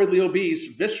already morbidly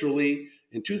obese viscerally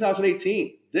in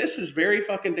 2018. This is very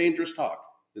fucking dangerous talk,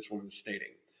 this woman is stating,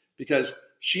 because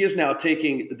she is now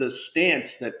taking the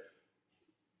stance that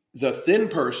the thin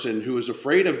person who is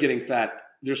afraid of getting fat,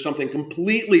 there's something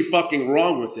completely fucking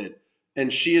wrong with it.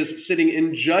 And she is sitting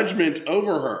in judgment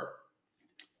over her.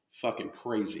 Fucking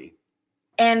crazy.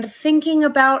 and thinking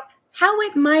about how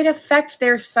it might affect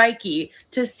their psyche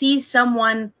to see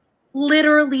someone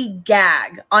literally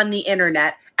gag on the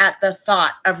internet at the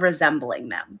thought of resembling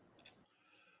them.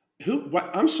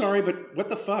 What? I'm sorry, but what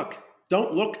the fuck?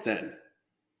 Don't look then.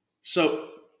 So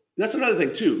that's another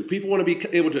thing too. People want to be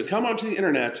able to come onto the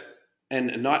internet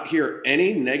and not hear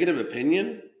any negative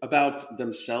opinion about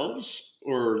themselves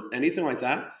or anything like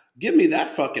that. Give me that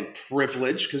fucking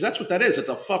privilege, because that's what that is. It's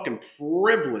a fucking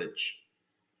privilege.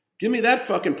 Give me that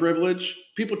fucking privilege.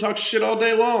 People talk shit all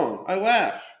day long. I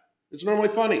laugh. It's normally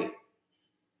funny.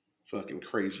 Fucking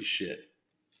crazy shit.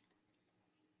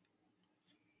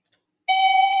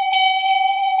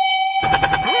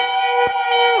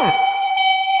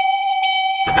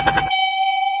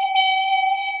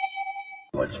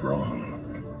 What's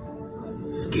wrong?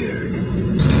 Scared.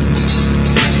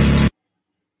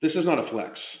 This is not a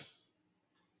flex.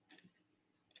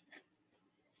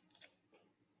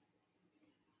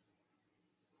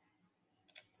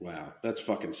 Wow, that's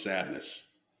fucking sadness.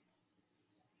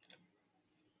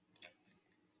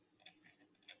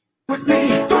 With me,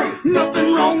 3,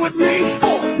 nothing wrong with me.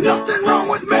 4, nothing wrong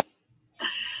with me.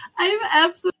 I'm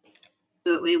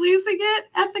absolutely losing it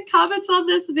at the comments on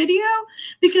this video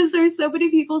because there's so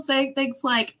many people saying things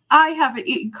like, I haven't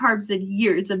eaten carbs in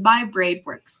years and my brain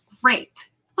works great.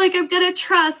 Like, I'm going to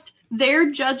trust their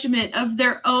judgment of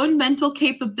their own mental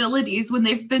capabilities when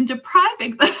they've been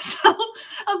depriving themselves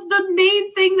of the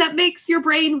main thing that makes your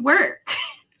brain work.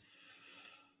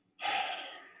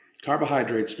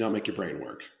 Carbohydrates don't make your brain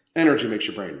work. Energy makes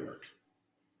your brain work.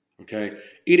 Okay?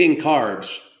 Eating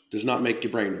carbs does not make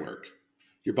your brain work.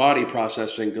 Your body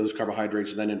processing those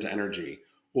carbohydrates then into energy,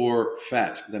 or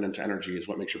fat then into energy, is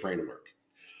what makes your brain work.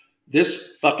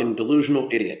 This fucking delusional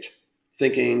idiot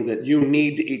thinking that you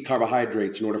need to eat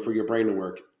carbohydrates in order for your brain to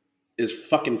work is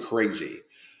fucking crazy.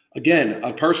 Again,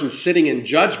 a person sitting in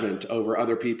judgment over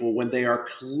other people when they are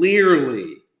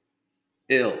clearly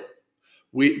ill.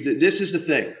 This is the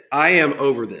thing. I am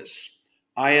over this.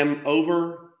 I am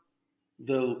over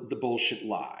the bullshit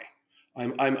lie.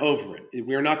 I'm over it.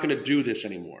 We're not going to do this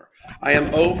anymore. I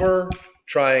am over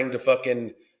trying to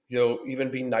fucking,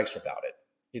 even be nice about it.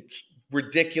 It's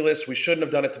ridiculous. We shouldn't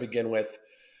have done it to begin with.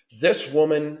 This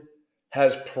woman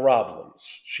has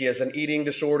problems. She has an eating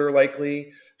disorder,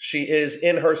 likely. She is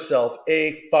in herself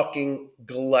a fucking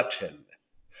glutton.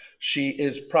 She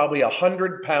is probably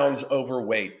 100 pounds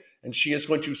overweight, and she is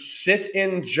going to sit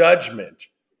in judgment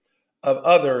of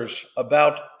others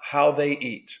about how they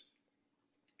eat.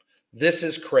 This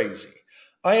is crazy.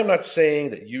 I am not saying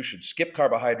that you should skip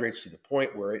carbohydrates to the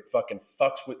point where it fucking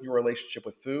fucks with your relationship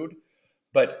with food,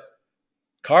 but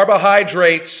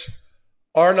carbohydrates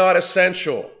are not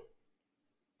essential.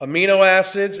 Amino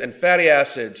acids and fatty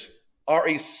acids are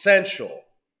essential.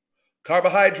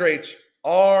 Carbohydrates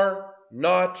are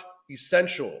not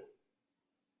essential.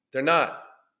 They're not.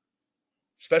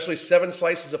 Especially 7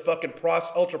 slices of fucking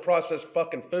ultra-processed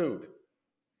fucking food.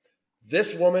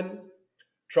 This woman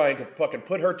trying to fucking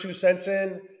put her 2 cents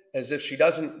in as if she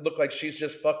doesn't look like she's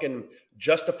just fucking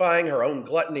justifying her own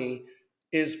gluttony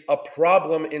is a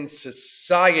problem in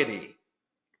society.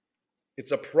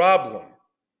 It's a problem.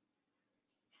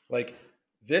 Like,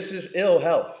 this is ill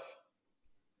health.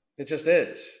 It just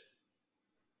is.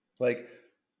 Like,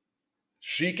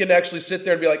 she can actually sit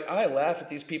there and be like, I laugh at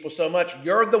these people so much.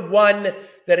 You're the one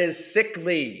that is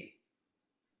sickly.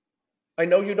 I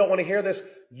know you don't want to hear this.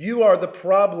 You are the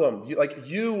problem.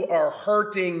 You are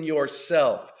hurting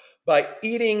yourself by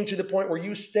eating to the point where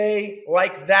you stay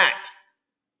like that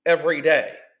every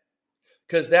day.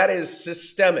 Because that is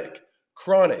systemic,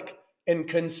 chronic, and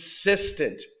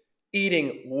consistent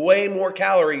eating way more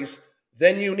calories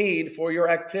than you need for your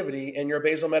activity and your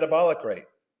basal metabolic rate.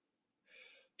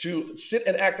 To sit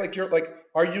and act like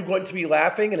are you going to be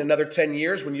laughing in another 10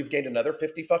 years when you've gained another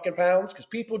 50 fucking pounds? Because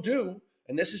people do,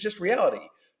 and this is just reality,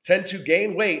 tend to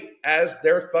gain weight as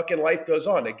their fucking life goes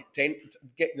on. They tend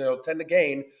to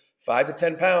gain 5 to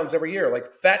 10 pounds every year.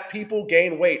 Like, fat people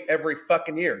gain weight every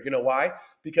fucking year. You know why?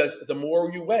 Because the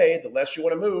more you weigh, the less you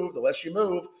want to move, the less you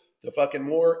move, the fucking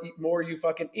more you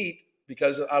fucking eat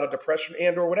because out of depression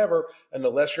and or whatever, and the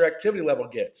less your activity level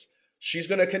gets. She's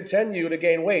going to continue to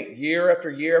gain weight year after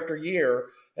year after year.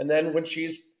 And then when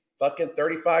she's fucking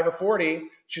 35 or 40,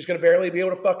 she's going to barely be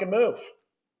able to fucking move.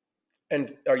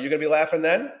 And are you going to be laughing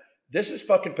then? This is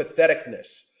fucking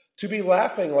patheticness. To be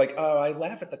laughing like, oh, I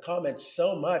laugh at the comments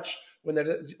so much when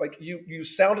they're like, you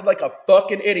sounded like a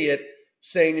fucking idiot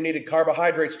saying you needed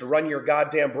carbohydrates to run your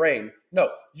goddamn brain.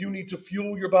 No, you need to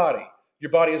fuel your body.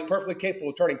 Your body is perfectly capable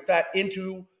of turning fat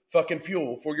into fucking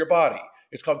fuel for your body.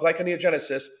 It's called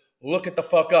glyconeogenesis. Look it the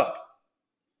fuck up.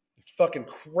 It's fucking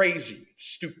crazy. It's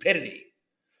stupidity.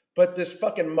 But this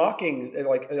fucking mocking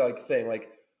like thing, like,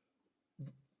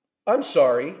 I'm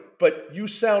sorry, but you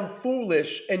sound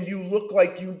foolish and you look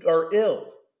like you are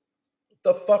ill. What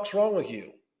the fuck's wrong with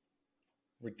you?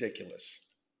 Ridiculous.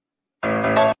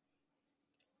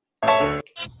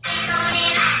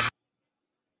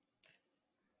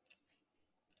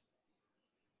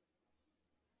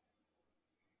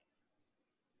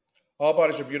 All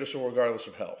bodies are beautiful regardless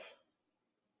of health.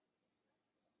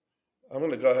 I'm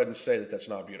going to go ahead and say that that's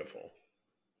not beautiful.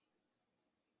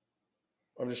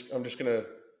 I'm just going to,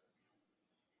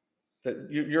 that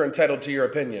you're entitled to your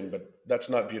opinion, but that's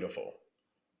not beautiful.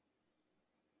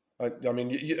 I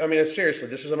mean, seriously,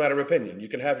 this is a matter of opinion. You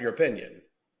can have your opinion,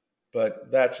 but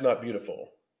that's not beautiful.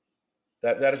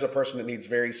 That is a person that needs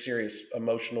very serious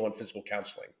emotional and physical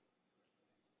counseling.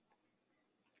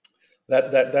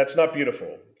 That's not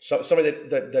beautiful. Somebody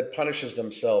that punishes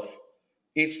themselves,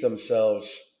 eats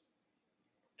themselves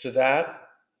to that,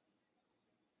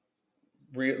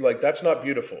 like, that's not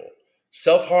beautiful.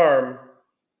 Self-harm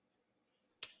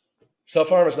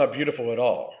is not beautiful at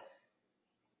all,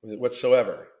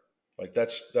 whatsoever. Like,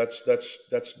 that's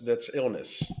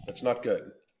illness. That's not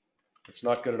good. It's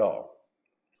not good at all.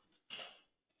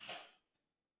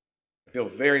 I feel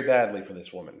very badly for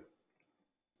this woman.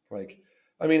 Like,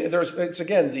 I mean, it's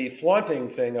again the flaunting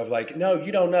thing of like, no,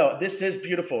 you don't know. This is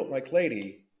beautiful. Like,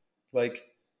 lady, like,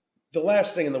 the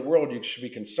last thing in the world you should be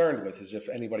concerned with is if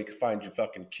anybody could find you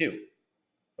fucking cute.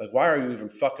 Like, why are you even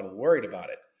fucking worried about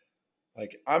it?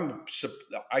 Like,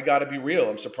 I got to be real.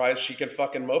 I'm surprised she can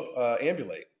fucking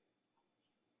ambulate.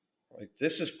 Like,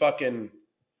 this is fucking,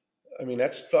 I mean,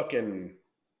 that's fucking,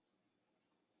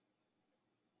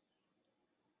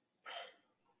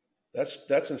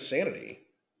 that's insanity.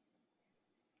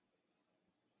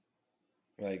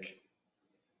 Like,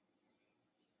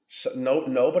 so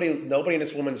nobody in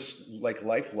this woman's like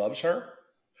life loves her,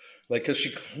 like, because she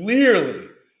clearly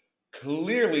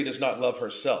does not love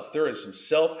herself. There is some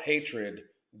self-hatred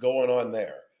going on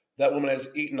there. That woman has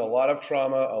eaten a lot of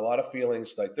trauma, a lot of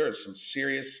feelings. Like, there is some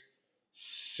serious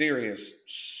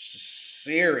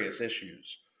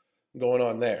issues going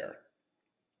on there.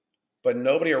 But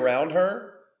nobody around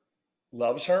her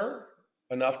loves her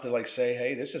enough to like say,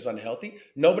 hey, this is unhealthy.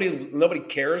 Nobody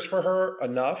cares for her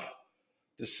enough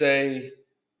to say,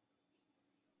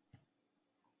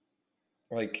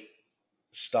 like,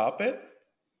 stop it.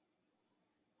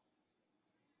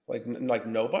 Like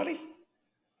nobody,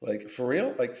 like, for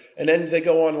real. Like, and then they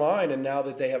go online, and now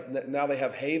they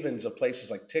have havens of places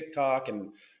like TikTok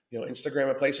and, you know, Instagram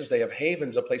and places. They have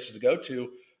havens of places to go to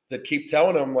that keep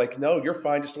telling them like, no, you're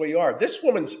fine just the way you are. This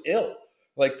woman's ill.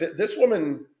 Like this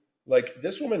woman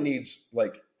needs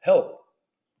like help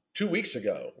 2 weeks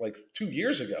ago, like 2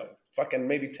 years ago, fucking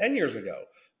maybe 10 years ago.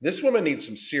 This woman needs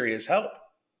some serious help.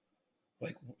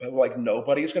 Like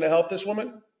nobody's going to help this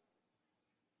woman.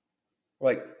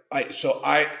 I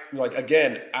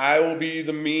will be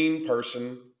the mean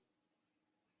person.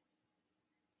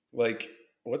 Like,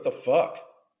 what the fuck?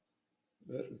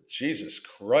 Jesus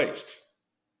Christ.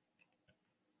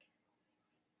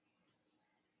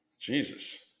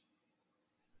 Jesus.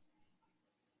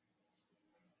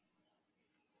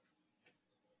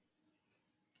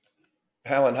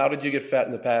 Alan, how did you get fat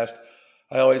in the past?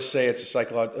 I always say it's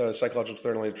a psychological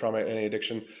threat related trauma and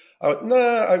addiction.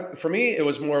 For me, it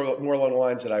was more along the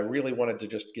lines that I really wanted to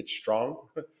just get strong,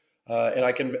 and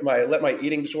I let my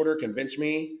eating disorder convince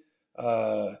me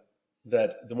that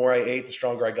the more I ate, the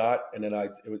stronger I got, and then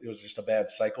it was just a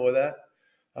bad cycle of that.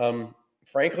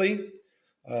 Frankly,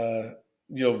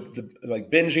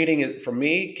 binge eating for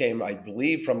me came, I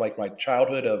believe, from like my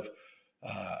childhood of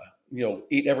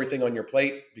eat everything on your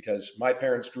plate, because my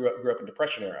parents grew up in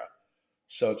Depression era.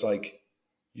 So it's like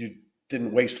you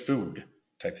didn't waste food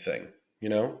type thing, you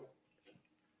know?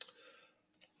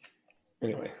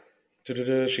 Anyway,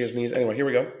 she has knees. Anyway, here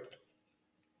we go.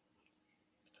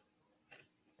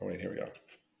 Oh, wait, here we go. And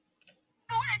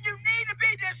you need to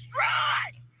be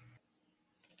destroyed!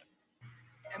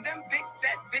 And them big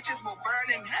fat bitches will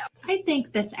burn in hell. I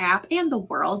think this app and the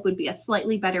world would be a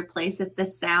slightly better place if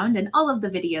this sound and all of the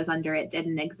videos under it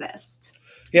didn't exist.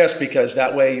 Yes, because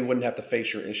that way you wouldn't have to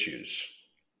face your issues.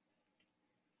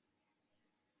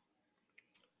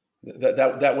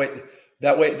 That way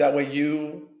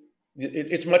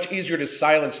it's much easier to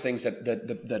silence things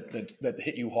that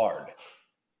hit you hard,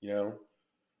 you know.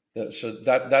 So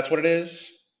that's what it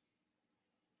is.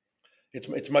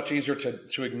 It's much easier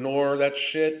to ignore that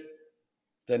shit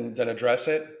than address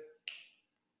it,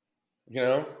 you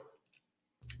know.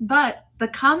 But the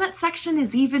comment section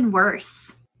is even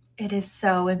worse. It is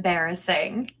so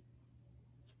embarrassing.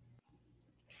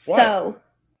 so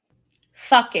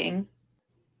fucking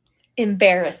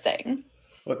embarrassing.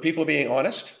 But people being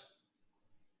honest,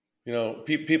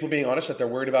 people being honest that they're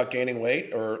worried about gaining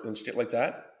weight and stuff like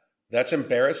that, that's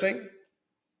embarrassing.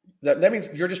 That means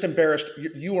you're just embarrassed.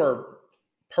 You are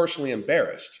personally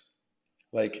embarrassed.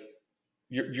 Like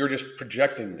you're just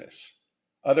projecting this.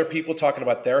 Other people talking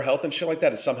about their health and shit like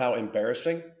that is somehow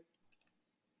embarrassing.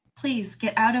 Please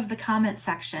get out of the comment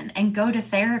section and go to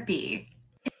therapy.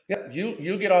 Yeah,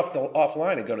 you get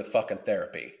offline and go to fucking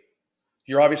therapy.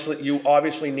 You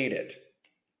obviously need it.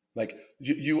 Like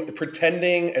you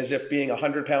pretending as if being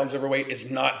 100 pounds overweight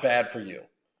is not bad for you.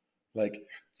 Like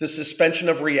the suspension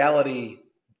of reality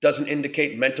doesn't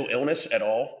indicate mental illness at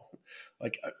all.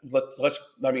 Like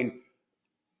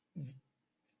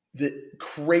the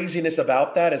craziness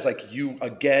about that is like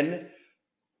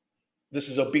this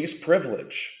is obese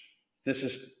privilege. This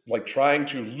is like trying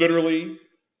to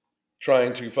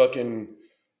fucking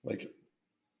like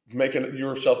make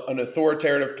yourself an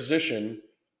authoritative position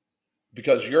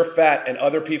because you're fat and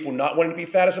other people not wanting to be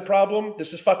fat is a problem.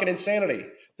 This is fucking insanity.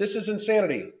 This is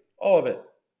insanity. All of it.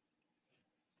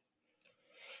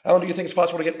 Alan, do you think it's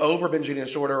possible to get over binge eating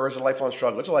disorder, or is it a lifelong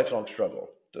struggle? It's a lifelong struggle.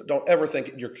 Don't ever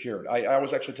think you're cured. I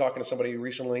was actually talking to somebody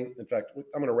recently. In fact, I'm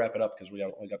going to wrap it up because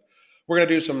we're going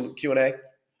to do some Q&A.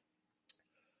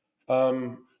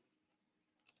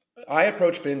 I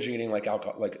approach binge eating like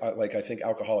alcohol, like I think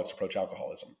alcoholics approach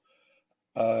alcoholism.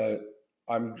 I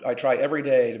try every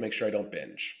day to make sure I don't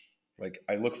binge. Like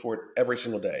I look for it every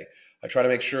single day. I try to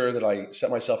make sure that I set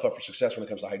myself up for success when it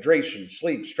comes to hydration,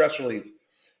 sleep, stress relief.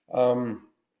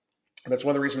 That's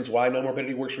one of the reasons why No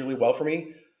Morbidity works really well for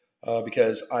me,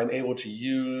 because I'm able to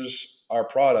use our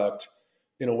product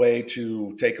in a way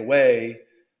to take away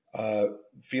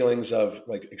feelings of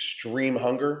like extreme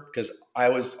hunger, because I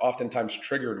was oftentimes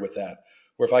triggered with that,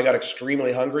 where if I got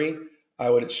extremely hungry,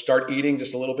 I would start eating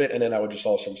just a little bit, and then I would just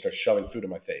all of a sudden start shoving food in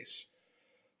my face.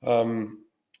 That's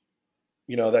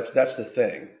the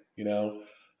thing,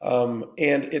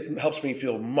 and it helps me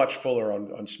feel much fuller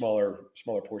on smaller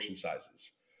portion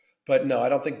sizes. But no, I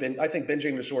don't think I think binge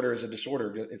eating disorder is a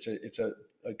disorder. It's a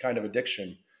kind of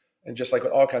addiction, and just like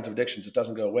with all kinds of addictions, it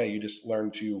doesn't go away. You just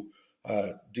learn to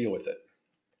deal with it.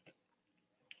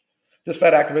 This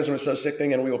fat activism is so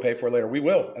sickening, and we will pay for it later. We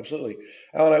will, absolutely.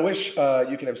 Alan, I wish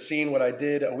you could have seen what I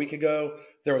did a week ago.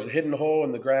 There was a hidden hole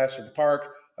in the grass at the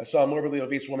park. I saw a morbidly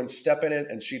obese woman step in it,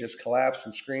 and she just collapsed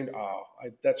and screamed. Oh,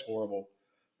 that's horrible.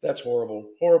 That's horrible.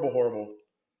 Horrible, horrible.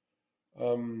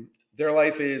 Their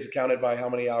life is accounted by how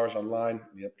many hours online.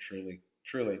 Yep, truly,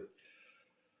 truly.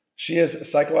 She is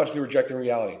psychologically rejecting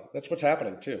reality. That's what's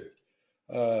happening, too.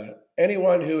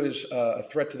 Anyone who is a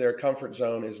threat to their comfort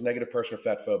zone is a negative person or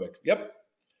fat phobic. Yep.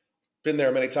 Been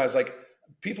there many times. Like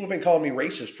people have been calling me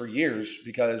racist for years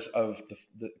because of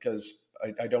because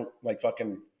I don't like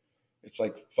fucking, it's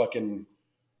like fucking,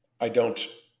 I don't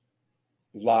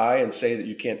lie and say that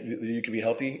you can be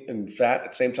healthy and fat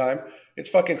at the same time. It's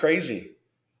fucking crazy.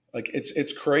 Like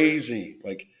it's crazy.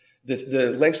 Like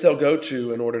the lengths they'll go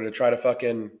to in order to try to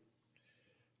fucking,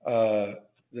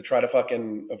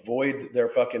 avoid their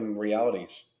fucking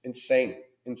realities. Insane.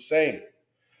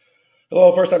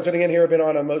 Hello, first time tuning in here. I've been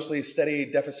on a mostly steady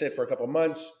deficit for a couple of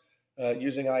months.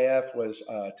 Using IF was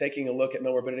taking a look at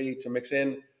No Morbidity to mix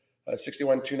in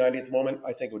 61,290 at the moment.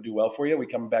 I think it would do well for you. We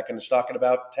come back into stock in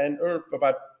about 10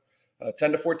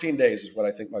 to 14 days is what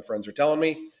I think my friends are telling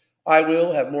me. I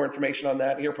will have more information on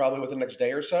that here probably within the next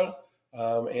day or so.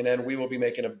 And then we will be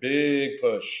making a big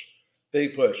push.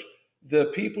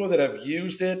 The people that have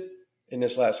used it in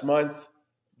this last month,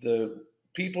 the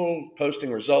people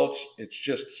posting results, it's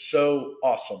just so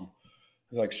awesome.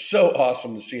 It's like so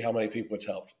awesome to see how many people it's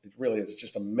helped. It really is. It's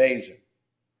just amazing.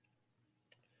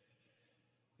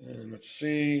 And let's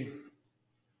see.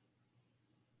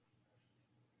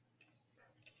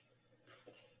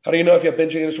 How do you know if you have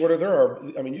binge eating disorder?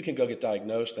 You can go get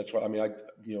diagnosed. That's why,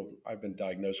 I've been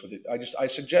diagnosed with it. I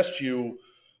suggest you,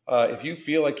 if you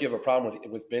feel like you have a problem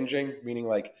with binging, meaning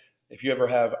like if you ever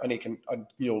have any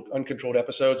uncontrolled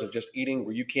episodes of just eating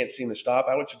where you can't seem to stop,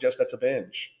 I would suggest that's a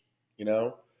binge.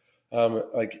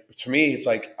 Like for me, it's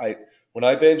like when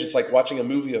I binge, it's like watching a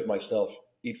movie of myself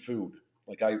eat food.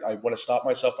 Like I want to stop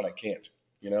myself, but I can't.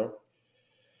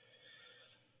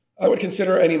 I would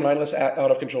consider any mindless,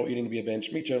 out of control eating to be a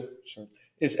binge. Me too. So,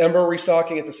 is Ember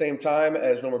restocking at the same time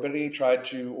as No Morbidity? Tried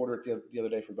to order it the other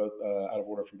day from both, out of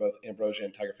order from both Ambrosia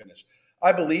and Tiger Fitness.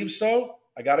 I believe so.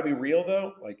 I got to be real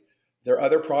though. Like there are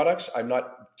other products I'm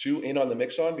not too in on the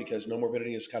mix on because No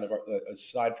Morbidity is kind of a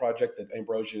side project that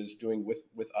Ambrosia is doing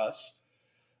with us.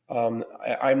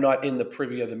 I'm not in the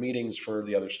privy of the meetings for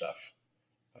the other stuff.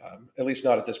 at least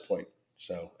not at this point.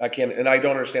 So I can't, and I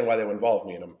don't understand why they would involve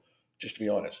me in them. Just to be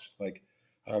honest, like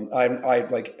I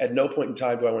like at no point in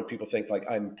time do I want people to think like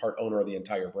I'm part owner of the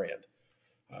entire brand,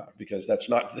 because that's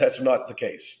not the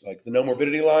case. Like the No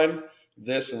Morbidity line,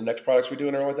 this and the next products we do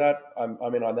and everything with that, I'm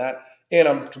in on that, and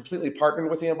I'm completely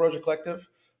partnered with the Ambrosia Collective,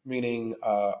 meaning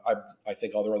I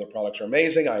think all their other products are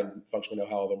amazing. I functionally know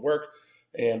how all of them work,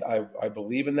 and I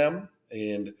believe in them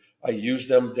and I use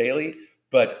them daily,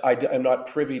 but I'm not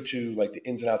privy to like the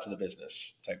ins and outs of the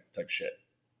business type shit.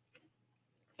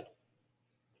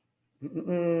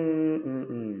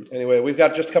 Anyway, we've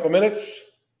got just a couple minutes.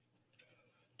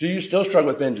 Do you still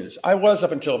struggle with binges? I was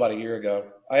up until about a year ago.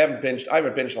 I haven't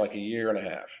binged in like a year and a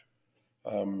half.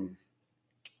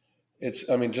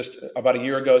 Just about a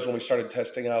year ago is when we started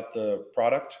testing out the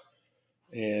product,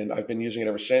 and I've been using it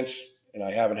ever since, and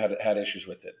I haven't had issues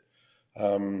with it.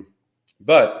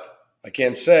 But I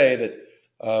can say that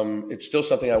it's still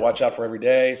something I watch out for every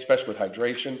day, especially with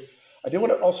hydration. I do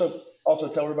want to also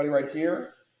tell everybody right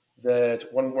here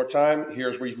that one more time,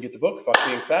 here's where you can get the book, Fuck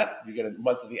Being Fat. You get a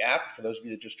month of the app. For those of you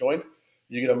that just joined,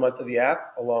 you get a month of the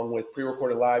app along with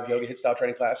pre-recorded live yoga hit style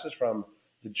training classes from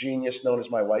the genius known as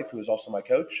my wife, who is also my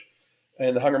coach,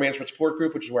 and the Hunger Management Support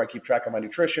Group, which is where I keep track of my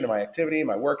nutrition and my activity,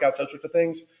 my workouts, those sorts of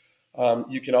things.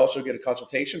 You can also get a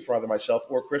consultation for either myself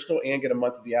or Crystal and get a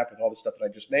month of the app with all the stuff that I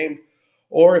just named.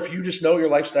 Or if you just know your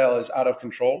lifestyle is out of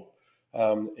control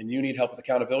and you need help with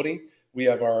accountability, we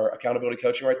have our accountability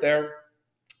coaching right there.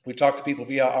 We talk to people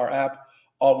via our app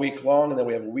all week long, and then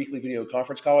we have a weekly video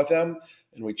conference call with them,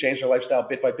 and we change their lifestyle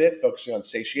bit by bit, focusing on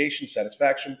satiation,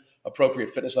 satisfaction,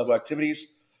 appropriate fitness level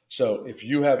activities. So if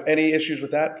you have any issues with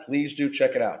that, please do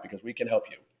check it out because we can help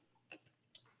you.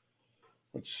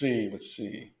 Let's see.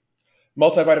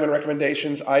 Multivitamin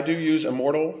recommendations. I do use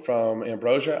Immortal from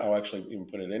Ambrosia. I'll actually even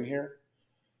put it in here.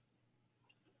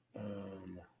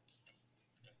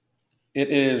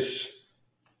 It's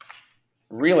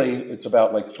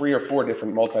about like 3 or 4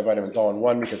 different multivitamins all in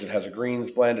one because it has a greens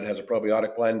blend, it has a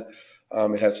probiotic blend,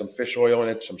 it has some fish oil in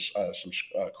it, some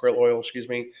krill oil,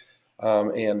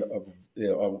 and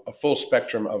a full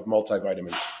spectrum of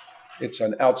multivitamins. It's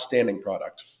an outstanding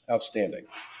product. Outstanding.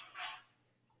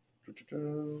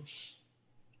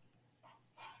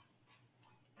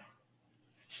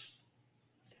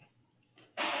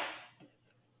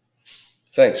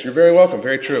 Thanks. You're very welcome.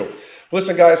 Very true.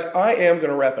 Listen, guys, I am going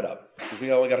to wrap it up.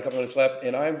 We only got a couple minutes left,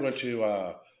 and I'm going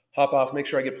to hop off, make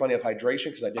sure I get plenty of hydration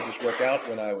because I did just work out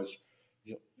when I was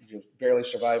barely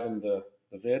surviving the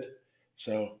vid.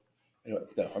 So, anyway,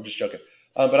 no, I'm just joking.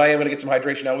 But I am going to get some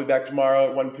hydration. I'll be back tomorrow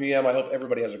at 1 p.m. I hope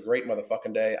everybody has a great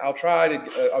motherfucking day. I'll try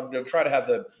to have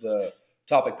the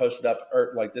topic posted up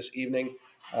like this evening.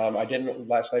 I didn't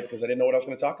last night because I didn't know what I was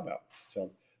going to talk about.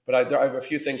 So, but I have a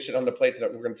few things sitting on the plate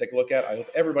that we're going to take a look at. I hope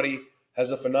everybody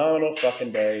has a phenomenal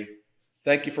fucking day.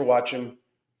 Thank you for watching.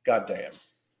 God damn.